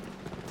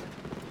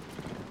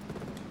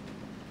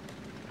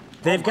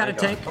 They've got a God.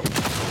 tank.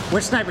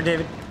 Which sniper,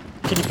 David?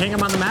 Can you ping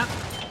him on the map?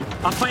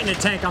 I'm fighting a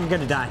tank. I'm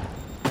gonna die.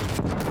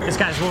 This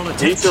guy's rolling a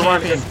tank Need to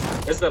run. champion.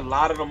 There's a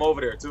lot of them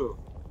over there, too.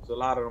 There's a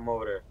lot of them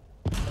over there.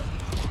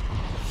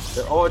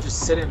 They're all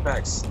just sitting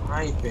back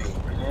sniping,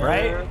 man.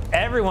 Right?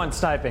 Everyone's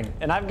sniping.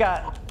 And I've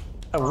got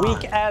a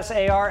weak ass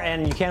AR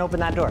and you can't open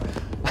that door.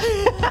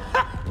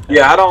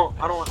 Yeah, I don't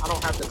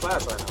have the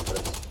class right now for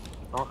this.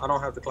 I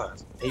don't have the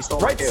class. He stole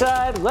my Right kill.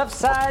 side, left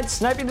side,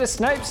 sniping to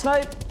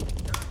snipe.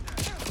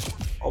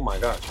 Oh my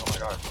gosh. Oh my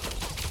gosh.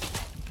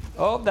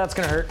 Oh, that's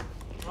gonna hurt.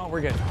 Oh,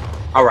 we're good.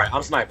 All right,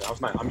 I'm sniping.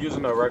 I'm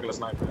using a regular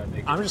sniper. I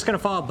think. I'm just gonna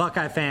follow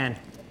Buckeye fan.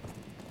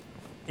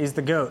 He's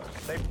the GOAT.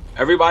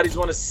 Everybody's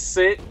gonna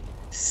sit,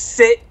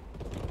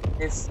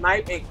 and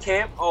snipe and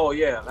camp. Oh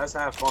yeah, let's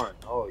have fun.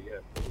 Oh yeah,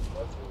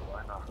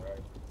 why not, right?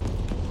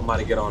 I'm about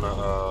to get on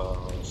a.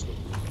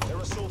 They're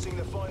assaulting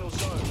the final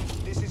zone.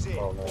 This is it.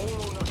 Oh, no. All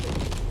or nothing.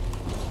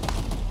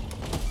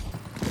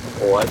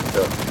 What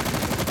the?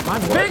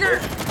 Mine's bigger.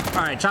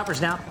 All right, chopper's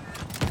down.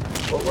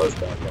 What was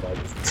that? That I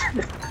just.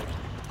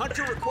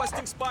 Hunter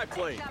requesting spy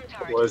plane. Some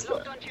turret What is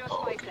locked that? onto your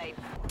Oh. spy plane.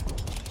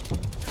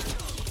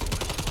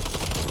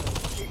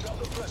 Keep up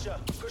the pressure.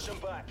 Push them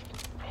back.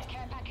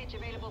 Care package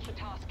available for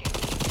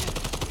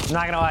tasking. I'm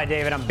not gonna lie,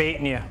 David. I'm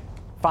baiting you.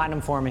 Find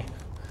him for me.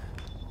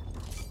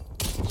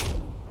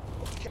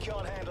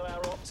 Can't handle our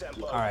op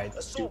tempo. All right.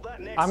 Assault that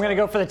next I'm gonna zone.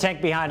 go for the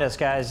tank behind us,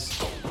 guys.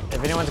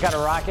 If anyone's got a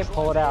rocket,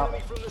 pull it out.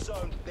 Enemy from the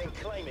zone, then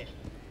claim it.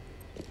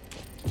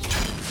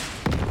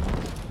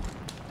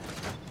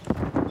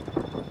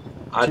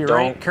 I To your don't.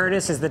 right,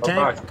 Curtis is the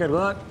tank. Okay. Good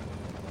luck.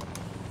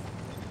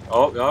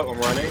 Oh, I'm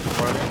running.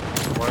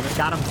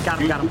 Got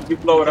him. You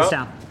blow it It's up.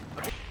 down.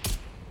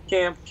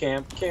 Camp.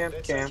 They're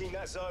taking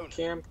that zone.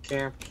 Camp.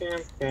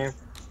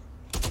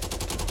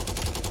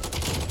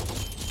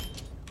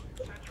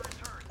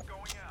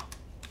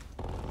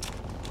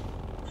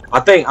 I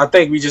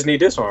think we just need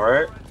this one,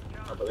 right?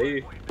 I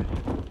believe.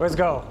 Let's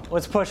go.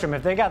 Let's push them.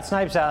 If they got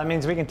snipes out, that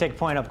means we can take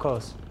point up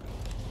close.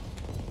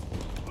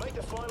 Make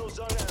the final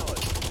zone ours.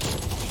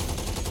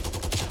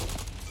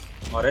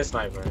 Oh, they're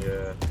sniping,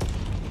 yeah.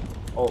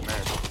 Oh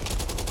man,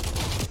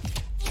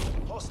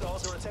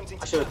 Hostiles are attempting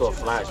to I should have thrown a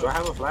capture flash. that Do I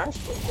zone. have a flash?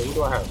 What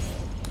do I have?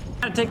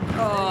 Gotta take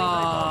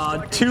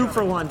 2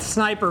 for 1.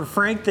 Sniper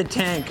Frank the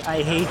tank.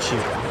 I hate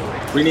you.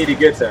 We need to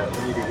get that.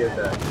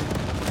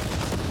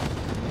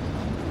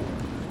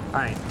 All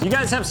right. Do you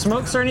guys have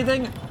smokes or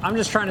anything? I'm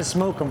just trying to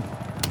smoke them.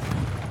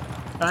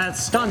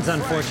 That's stuns,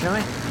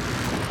 unfortunately.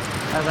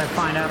 As I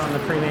find out on the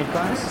pre-made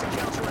class.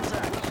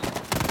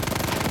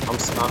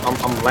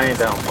 I'm laying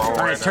down phone.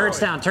 All right, turrets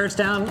down.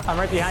 I'm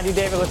right behind you,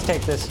 David. Let's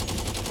take this.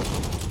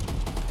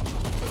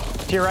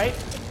 To your right.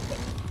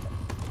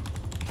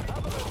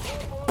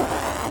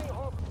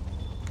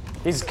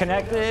 He's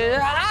connected.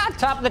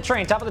 Top of the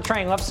train,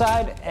 left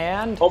side,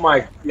 and Oh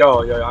my, yo,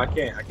 I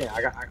can't.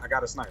 I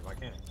got a snipe. I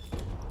can't.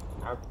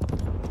 I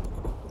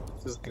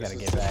gotta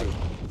get back.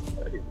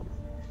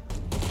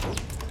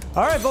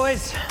 All right,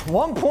 boys.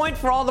 1 point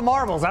for all the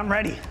marbles. I'm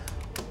ready.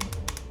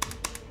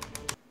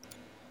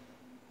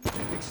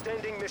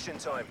 Extending mission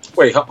time.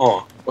 Wait,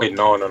 no.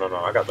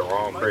 I got the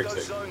wrong Make break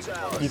those stick. zones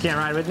ours. You can't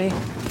ride with me.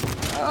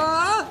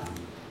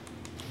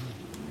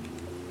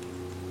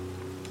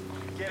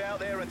 Get out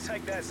there and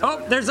take that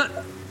zone. Oh, there's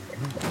a.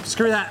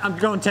 Screw that. I'm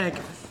going tank.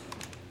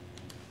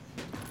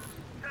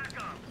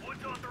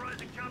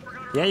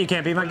 Yeah, you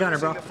can't be my gunner,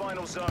 bro. The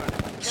final zone.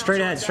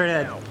 Straight ahead.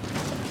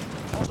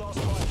 Hostile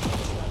spy plane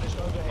established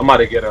overhead. I'm about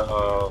to get a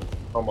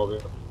homemobile.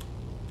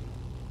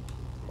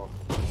 Come on.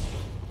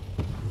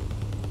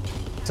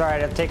 It's all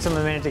right. It takes them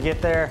a minute to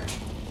get there.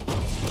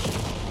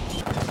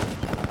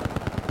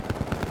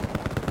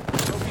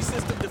 Trophy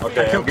system defeated.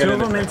 Okay, I'm Killed 2 getting of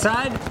them the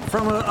tank. inside.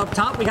 From up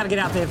top, we gotta get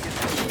out there.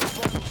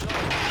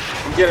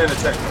 I'm getting the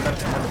tank. I'm in the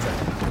tank.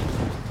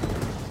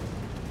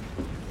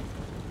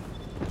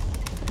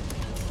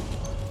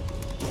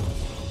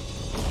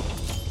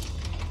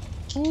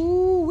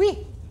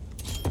 Ooh-wee.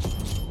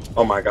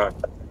 Oh my god.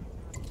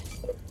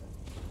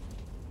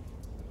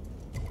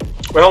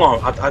 Wait, hold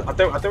on. I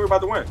think we're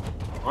about to win.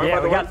 Aren't Yeah,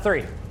 about we to got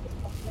 3.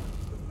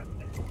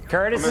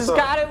 Curtis I'm has inside.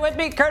 got it with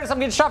me. Curtis, I'm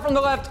getting shot from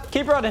the left.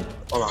 Keep running.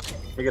 Hold on.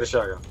 Let me get a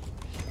shotgun.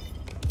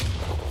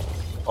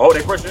 Oh,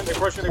 they pushing.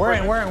 We're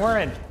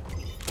in.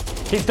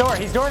 He's door.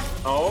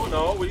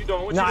 No. What are you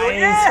doing? What Nice. you doing?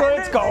 Yeah!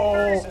 Let's go.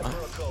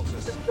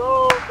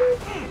 Go,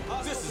 baby.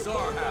 This is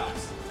our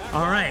house.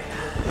 All right.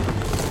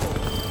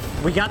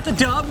 We got the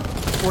dub.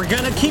 We're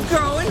gonna keep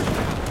going.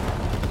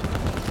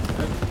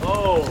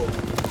 Oh.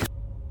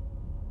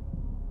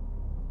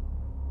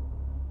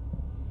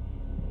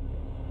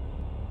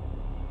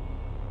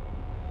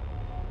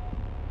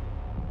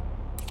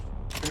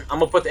 I'm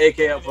gonna put the AK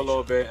up for a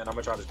little bit, and I'm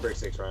gonna try this break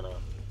 6 right now.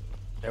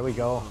 There we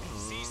go.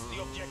 Seize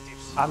the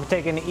objectives. I'm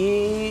taking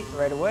E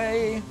right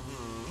away.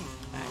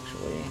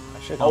 Actually,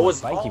 I should Oh, have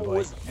it's Mikey boy.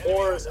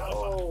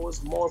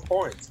 it's more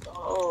points.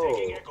 Oh.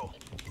 Taking Echo.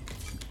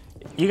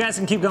 You guys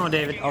can keep going,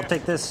 David. I'll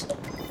take this.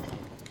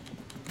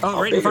 Oh,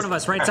 right in front of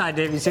us, right side,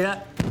 Dave. You see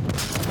that?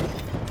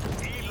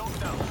 E locked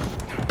down.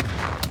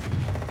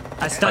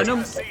 I stunned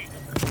him.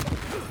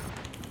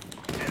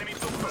 Enemy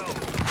took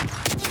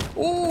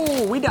well.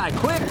 Ooh, we died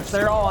quick.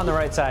 They're all on the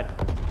right side.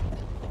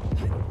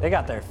 They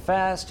got there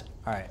fast.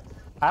 All right.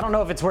 I don't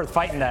know if it's worth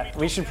fighting that.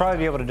 We should probably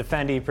be able to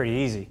defend E pretty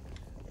easy.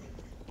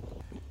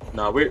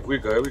 No, we're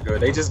good.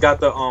 They just got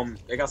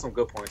they got some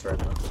good points right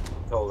now.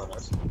 Holding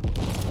us.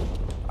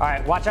 All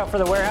right, watch out for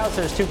the warehouse.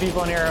 There's 2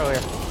 people in here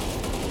earlier.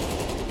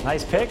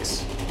 Nice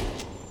picks.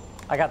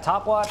 I got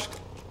top watch.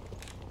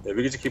 Yeah,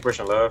 we can just keep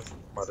pushing left.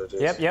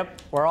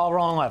 Yep. We're all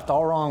rolling left.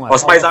 All rolling left. Oh,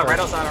 somebody's all out right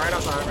outside.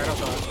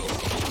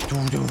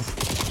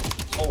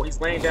 Oh,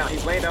 he's laying down.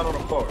 He's laying down on the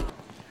floor.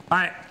 All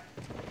right.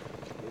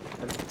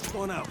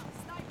 Going out.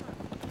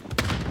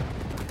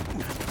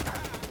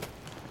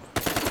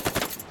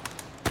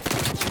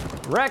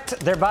 Wrecked.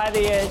 They're by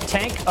the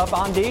tank up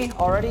on D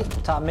already.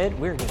 Top mid.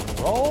 We're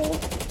getting rolled.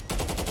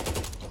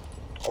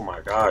 Oh my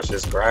gosh,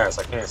 this grass.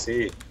 I can't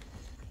see.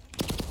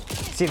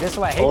 See, this is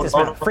why I hate this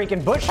map.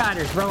 Freaking bush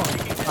hiders, bro. All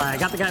right, I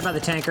got the guy by the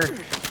tanker.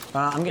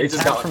 I'm getting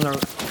tapped from the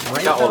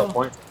right Got all the though.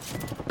 points.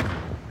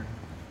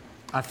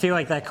 I feel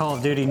like that Call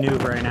of Duty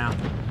noob right now.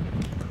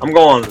 I'm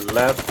going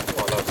left.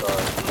 On left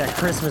side. That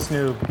Christmas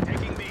noob.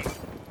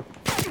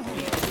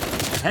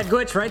 Head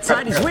glitch, right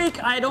side. He's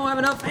weak. I don't have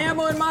enough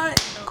ammo in my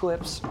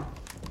clips.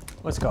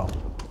 Let's go.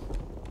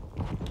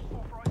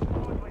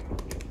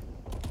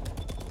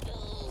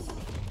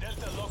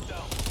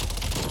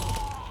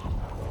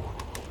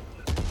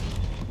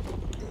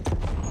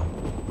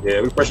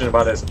 Yeah, we pushing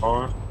about that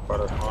spawn.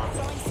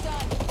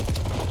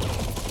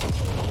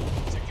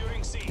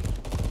 Securing C.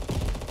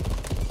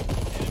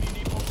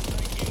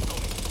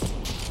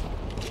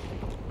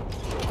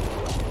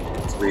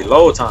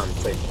 Reload time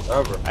is taking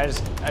forever. I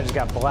just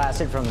got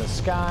blasted from the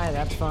sky.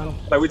 That's fun.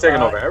 Like we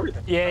taking over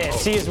everything. Yeah.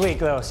 C is weak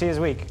though. C is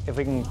weak. If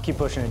we can keep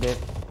pushing it, Dave.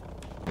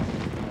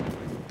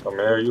 Come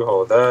here, you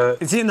hold that.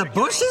 Is he in the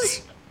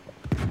bushes?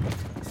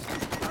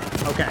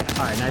 Okay.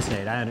 All right. Nice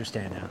nade. I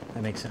understand now.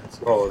 That makes sense.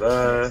 Hold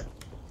that.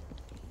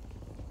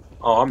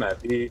 Oh, I'm at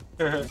B.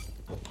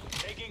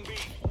 Taking B.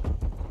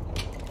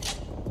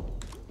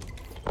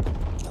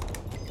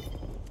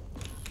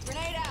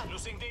 Grenade out.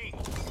 Losing D.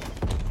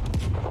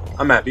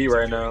 I'm at B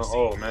right now.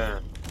 Oh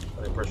man.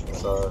 I think pushing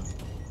inside.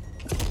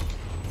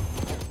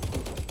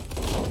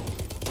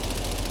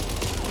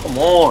 Come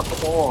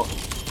on.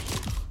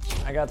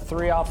 I got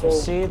 3 off of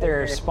C.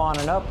 They're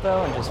spawning up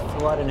though and just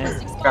flooding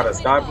it. Got a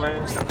sky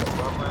plane.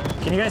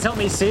 Can you guys help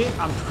me see?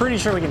 I'm pretty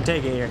sure we can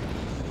take it here.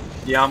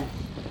 Yeah,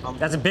 I'm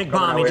That's a big coming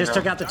bomb. that He way just now.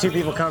 took out the 2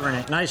 people covering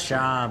it. Nice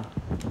job.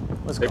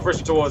 Let's They go.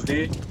 pushing towards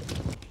D.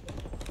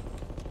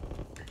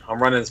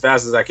 I'm running as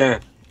fast as I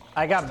can.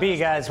 I got B,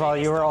 guys, while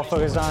you were all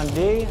focused on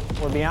D.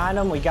 We're behind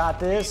them. We got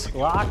this.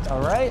 Locked.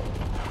 All right.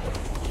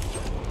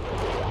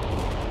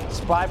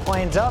 Spy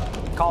plane's up.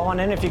 Call one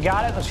in if you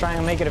got it. Let's try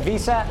and make it a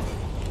VSAT.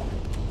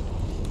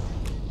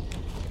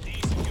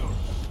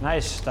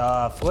 Nice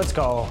stuff. Let's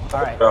go. All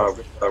right.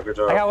 Good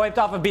job. I got wiped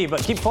off of B,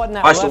 but keep flooding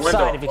that Watch the left window.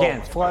 side if you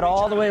can. Oh. Flood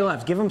all the way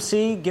left. Give him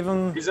C. Give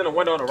him. He's in the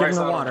window on the Give right him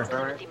the side. water.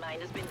 Right. Mine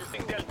has been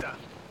destroyed. Delta.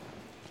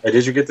 Hey,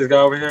 did you get this guy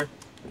over here?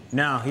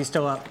 No, he's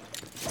still up.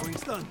 Throwing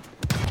stun.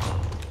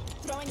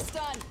 Throwing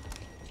stun.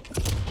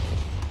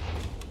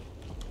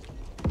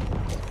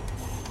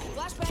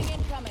 Flashbang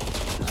incoming.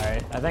 All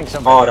right. I think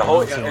somebody. Oh, the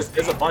whole else is-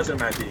 it's a bunch of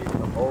them at D.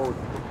 The whole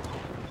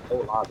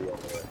lobby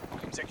over there.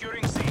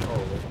 Securing C.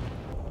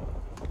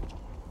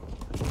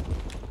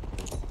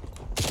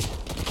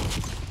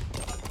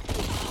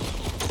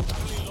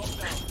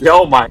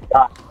 Yo, my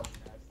God.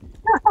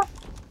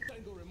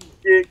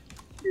 Get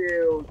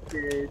killed,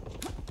 kid.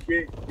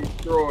 Get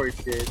destroyed,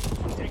 kid.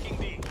 Taking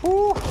D.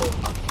 Woo.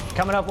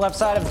 Coming up left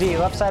side of D.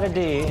 Left side of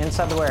D.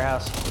 Inside the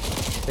warehouse.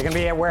 They're gonna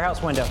be at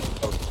warehouse window.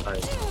 Oh,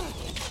 nice.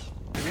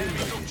 Enemy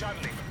took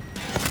Charlie.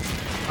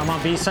 I'm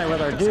on B side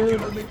with our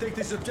dude. Let me take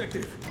this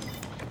objective.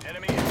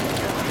 Enemy.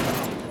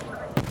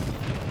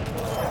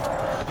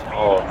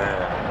 Oh,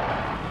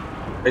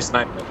 man. They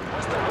sniped me.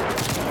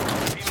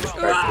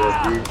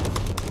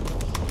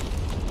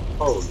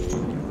 Holy.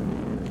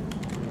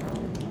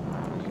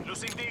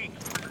 Losing D.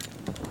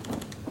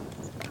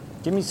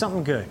 Give me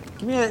something good.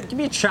 Give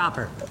me a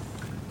chopper.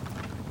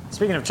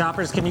 Speaking of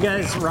choppers, can you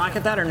guys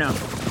rocket that or no?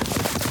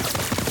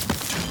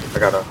 I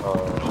got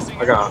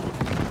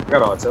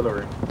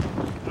artillery.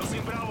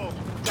 Losing Bravo.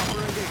 Chopper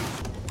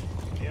engaged.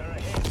 They are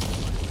ahead.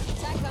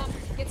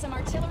 TACCOM, get some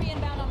artillery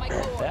inbound on my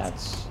cohorts.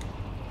 That's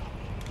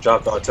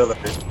Dropped the artillery.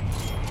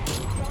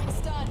 Throwing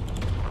stun.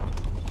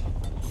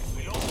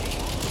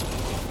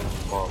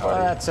 Come on,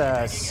 buddy. that's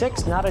a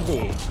 6, not a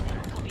D.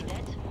 Copy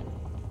that.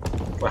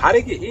 Well, how'd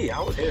they get E? I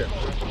was here.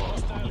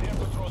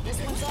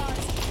 This one's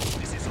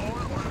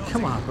ours.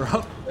 Come on,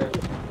 bro.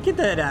 Get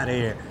that out of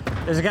here.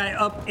 There's a guy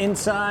up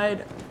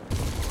inside.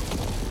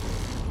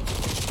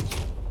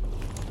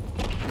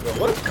 Yo,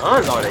 what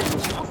guns are they using?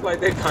 I feel like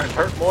they kind of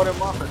hurt more than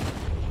mine.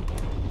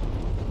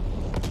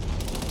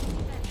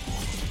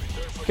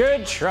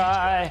 Good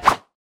try.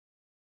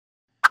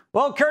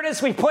 Well,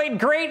 Curtis, we played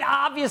great.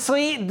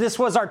 Obviously, this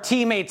was our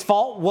teammates'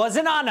 fault.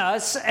 Wasn't on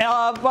us.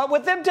 But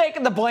with them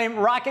taking the blame,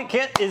 Rocket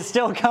Kit is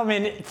still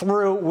coming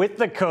through with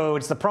the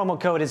codes. The promo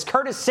code is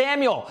Curtis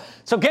Samuel.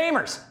 So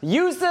gamers,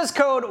 use this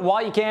code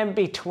while you can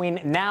between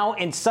now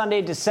and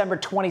Sunday, December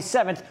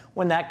 27th,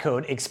 when that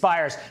code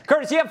expires.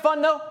 Curtis, you have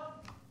fun, though?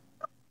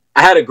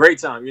 I had a great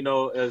time. You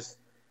know, as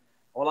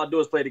all I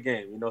do is play the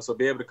game. You know, so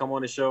be able to come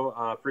on the show.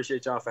 I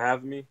appreciate y'all for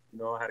having me. You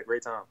know, I had a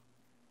great time.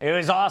 It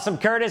was awesome,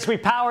 Curtis. We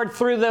powered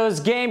through those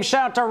games.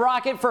 Shout out to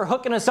Rocket for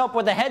hooking us up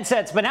with the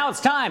headsets. But now it's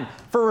time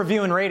for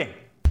review and rating.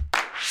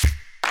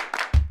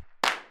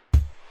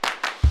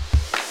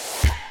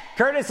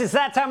 Curtis, it's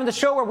that time of the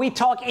show where we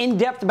talk in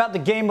depth about the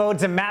game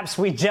modes and maps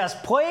we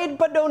just played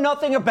but know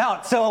nothing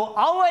about. So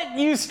I'll let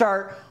you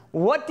start.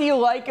 What do you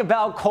like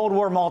about Cold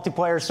War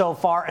multiplayer so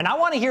far? And I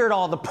want to hear it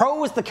all. The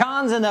pros, the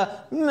cons, and the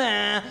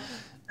meh.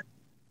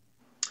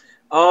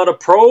 The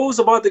pros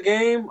about the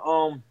game,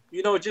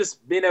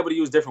 just being able to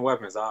use different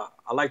weapons. I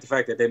like the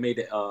fact that they made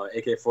the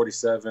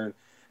AK-47.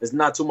 There's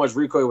not too much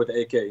recoil with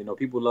the AK.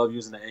 People love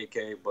using the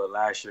AK, but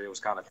last year it was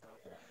kind of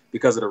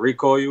because of the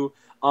recoil.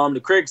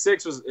 The Krig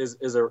 6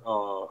 is a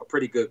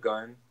pretty good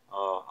gun.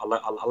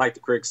 I like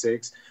the Krig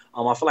 6.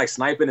 I feel like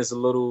sniping is a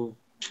little,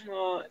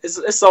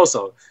 it's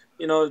so-so.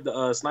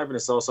 The sniping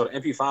is so-so. The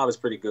MP5 is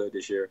pretty good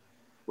this year,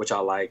 which I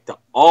like. The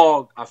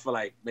AUG, I feel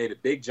like, made a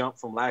big jump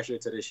from last year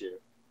to this year.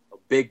 A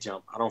big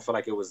jump. I don't feel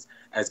like it was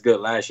as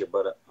good last year,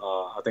 but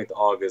I think the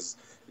AUG is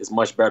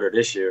much better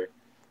this year.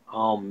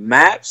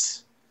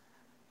 Maps,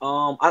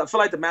 I feel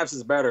like the maps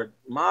is better.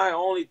 My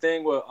only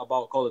thing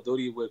about Call of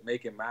Duty with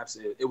making maps,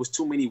 it was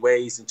too many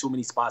ways and too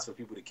many spots for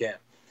people to camp.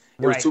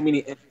 There was too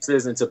many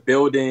entrances into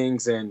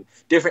buildings and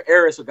different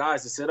areas for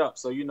guys to set up.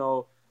 So,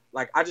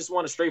 I just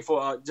want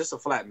just a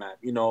flat map,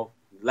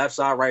 left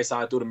side, right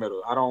side, through the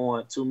middle. I don't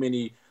want too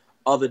many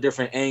other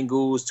different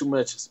angles, too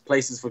much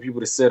places for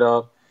people to set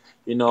up.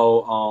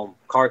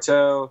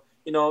 Cartel,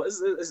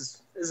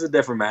 it's a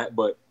different map,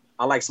 but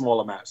I like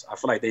smaller maps. I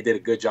feel like they did a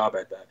good job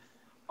at that.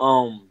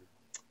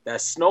 That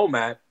snow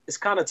map, it's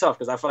kind of tough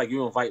because I feel like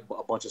you invite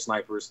a bunch of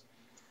snipers,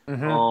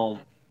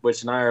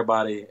 which not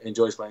everybody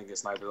enjoys playing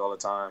against snipers all the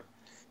time.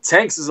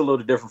 Tanks is a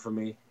little different for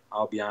me.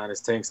 I'll be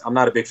honest. Tanks, I'm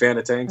not a big fan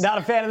of tanks. Not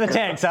a fan of the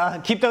tanks,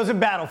 huh? Keep those in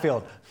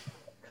Battlefield.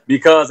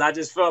 Because I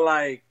just feel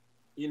like,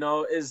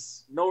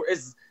 it's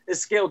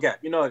skill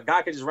gap. A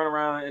guy could just run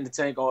around in the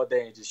tank all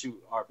day and just shoot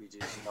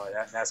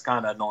RPGs. That's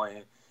kind of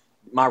annoying.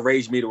 My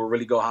rage meter would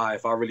really go high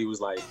if I really was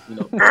like,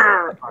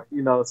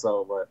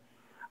 so, but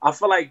I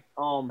feel like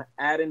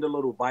adding the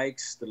little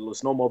bikes, the little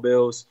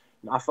snowmobiles,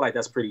 I feel like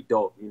that's pretty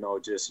dope.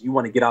 Just you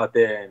want to get out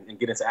there and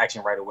get into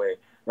action right away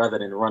rather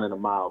than running a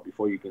mile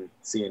before you can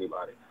see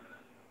anybody.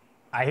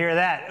 I hear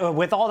that.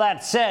 With all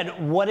that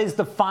said, what is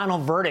the final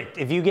verdict?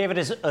 If you gave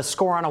it a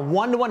score on a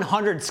 1 to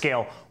 100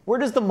 scale, where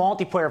does the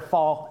multiplayer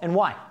fall and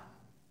why?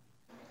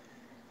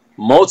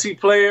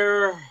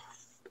 Multiplayer,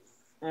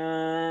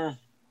 I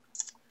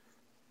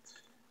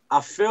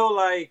feel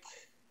like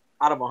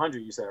out of 100,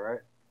 you said,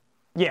 right?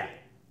 Yeah,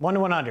 1 to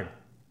 100.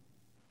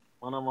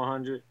 1 to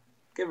 100,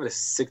 give it a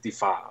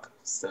 65,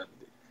 70.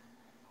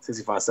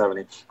 65,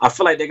 70. I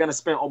feel like they're going to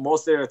spend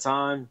most of their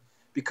time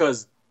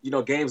because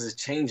games is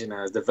changing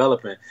now, it's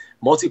developing.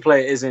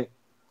 Multiplayer isn't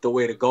the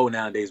way to go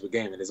nowadays with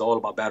gaming. It's all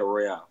about Battle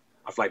Royale.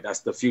 I feel like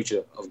that's the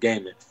future of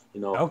gaming,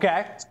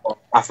 Okay. So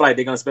I feel like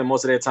they're going to spend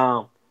most of their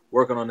time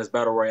working on this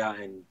Battle Royale,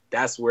 and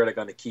that's where they're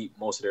going to keep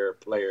most of their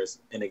players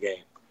in the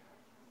game.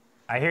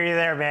 I hear you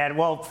there, man.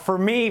 Well, for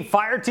me,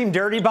 Fireteam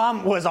Dirty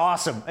Bomb was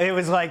awesome. It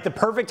was like the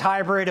perfect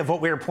hybrid of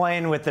what we were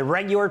playing with the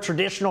regular,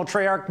 traditional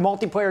Treyarch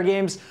multiplayer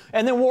games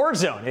and then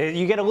Warzone.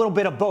 You get a little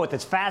bit of both.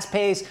 It's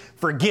fast-paced,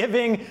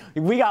 forgiving.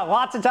 We got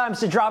lots of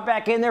times to drop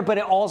back in there, but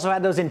it also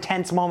had those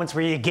intense moments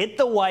where you get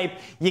the wipe,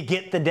 you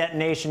get the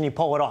detonation, you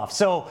pull it off.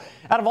 So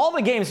out of all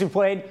the games we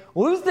played,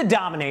 lose the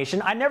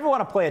domination. I never want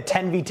to play a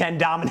 10v10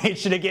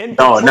 domination again.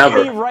 No,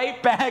 never. Be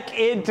right back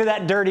into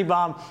that Dirty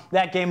Bomb.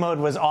 That game mode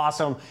was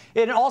awesome.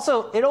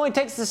 It only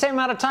takes the same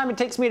amount of time it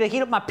takes me to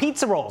heat up my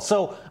pizza roll,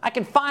 so I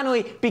can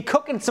finally be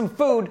cooking some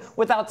food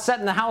without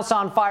setting the house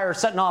on fire or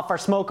setting off our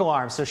smoke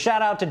alarm. So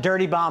shout out to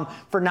Dirty Bomb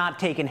for not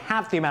taking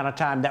half the amount of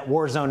time that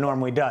Warzone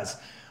normally does.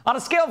 On a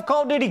scale of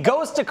Call of Duty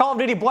Ghosts to Call of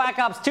Duty Black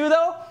Ops 2,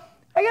 though,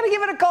 I gotta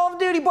give it a Call of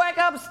Duty Black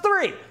Ops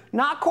 3.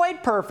 Not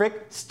quite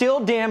perfect, still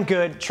damn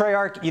good.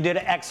 Treyarch, you did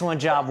an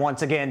excellent job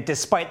once again,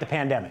 despite the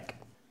pandemic.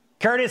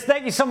 Curtis,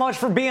 thank you so much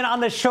for being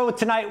on the show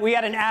tonight. We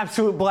had an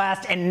absolute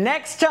blast. And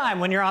next time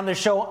when you're on the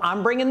show,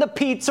 I'm bringing the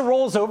pizza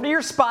rolls over to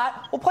your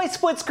spot. We'll play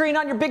split screen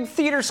on your big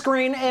theater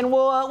screen, and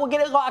we'll get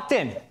it locked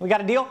in. We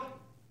got a deal?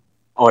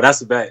 Oh,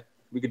 that's a bet.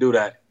 We could do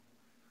that.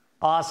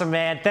 Awesome,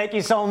 man. Thank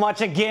you so much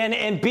again,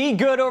 and be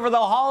good over the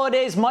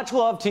holidays. Much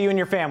love to you and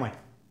your family.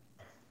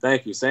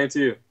 Thank you. Same to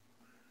you.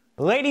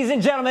 Ladies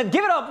and gentlemen,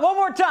 give it up one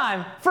more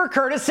time for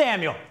Curtis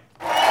Samuel.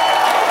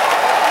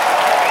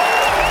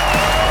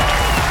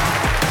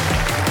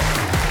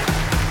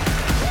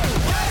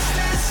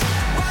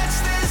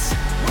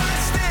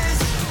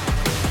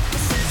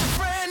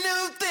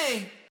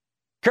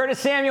 Curtis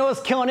Samuel is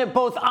killing it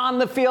both on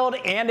the field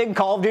and in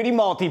Call of Duty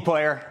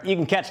multiplayer. You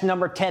can catch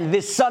number 10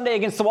 this Sunday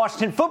against the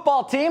Washington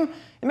football team.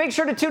 And make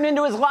sure to tune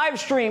into his live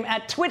stream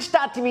at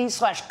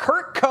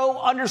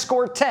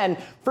twitch.tv/KurtCo_10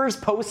 for his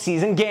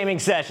postseason gaming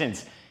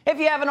sessions. If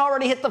you haven't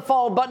already hit the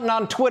follow button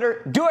on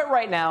Twitter, do it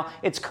right now.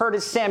 It's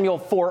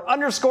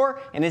CurtisSamuel4_,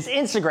 and his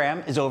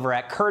Instagram is over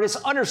at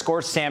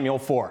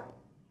Curtis_Samuel4.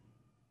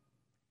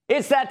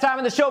 It's that time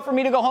of the show for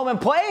me to go home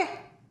and play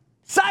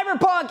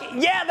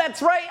Cyberpunk. Yeah,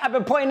 that's right. I've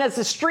been playing as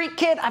a street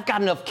kid. I've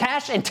got enough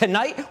cash, and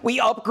tonight we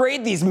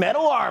upgrade these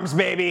metal arms,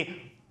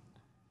 baby.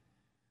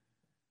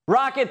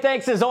 Rocket,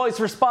 thanks as always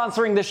for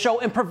sponsoring the show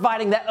and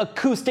providing that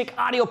acoustic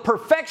audio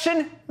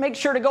perfection. Make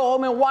sure to go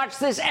home and watch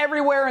this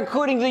everywhere,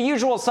 including the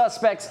usual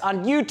suspects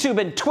on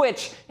YouTube and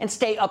Twitch, and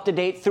stay up to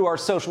date through our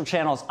social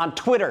channels on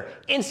Twitter,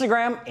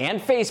 Instagram,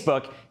 and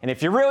Facebook. And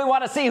if you really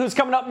want to see who's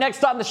coming up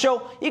next on the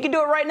show, you can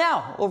do it right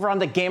now over on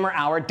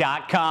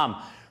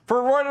thegamerhour.com. For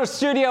Reuters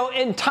Studio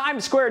in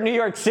Times Square, New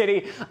York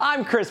City,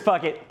 I'm Chris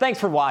Puckett. Thanks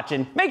for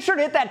watching. Make sure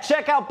to hit that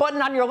checkout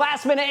button on your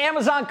last-minute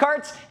Amazon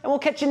carts, and we'll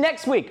catch you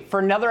next week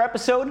for another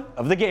episode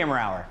of The Gamer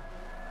Hour.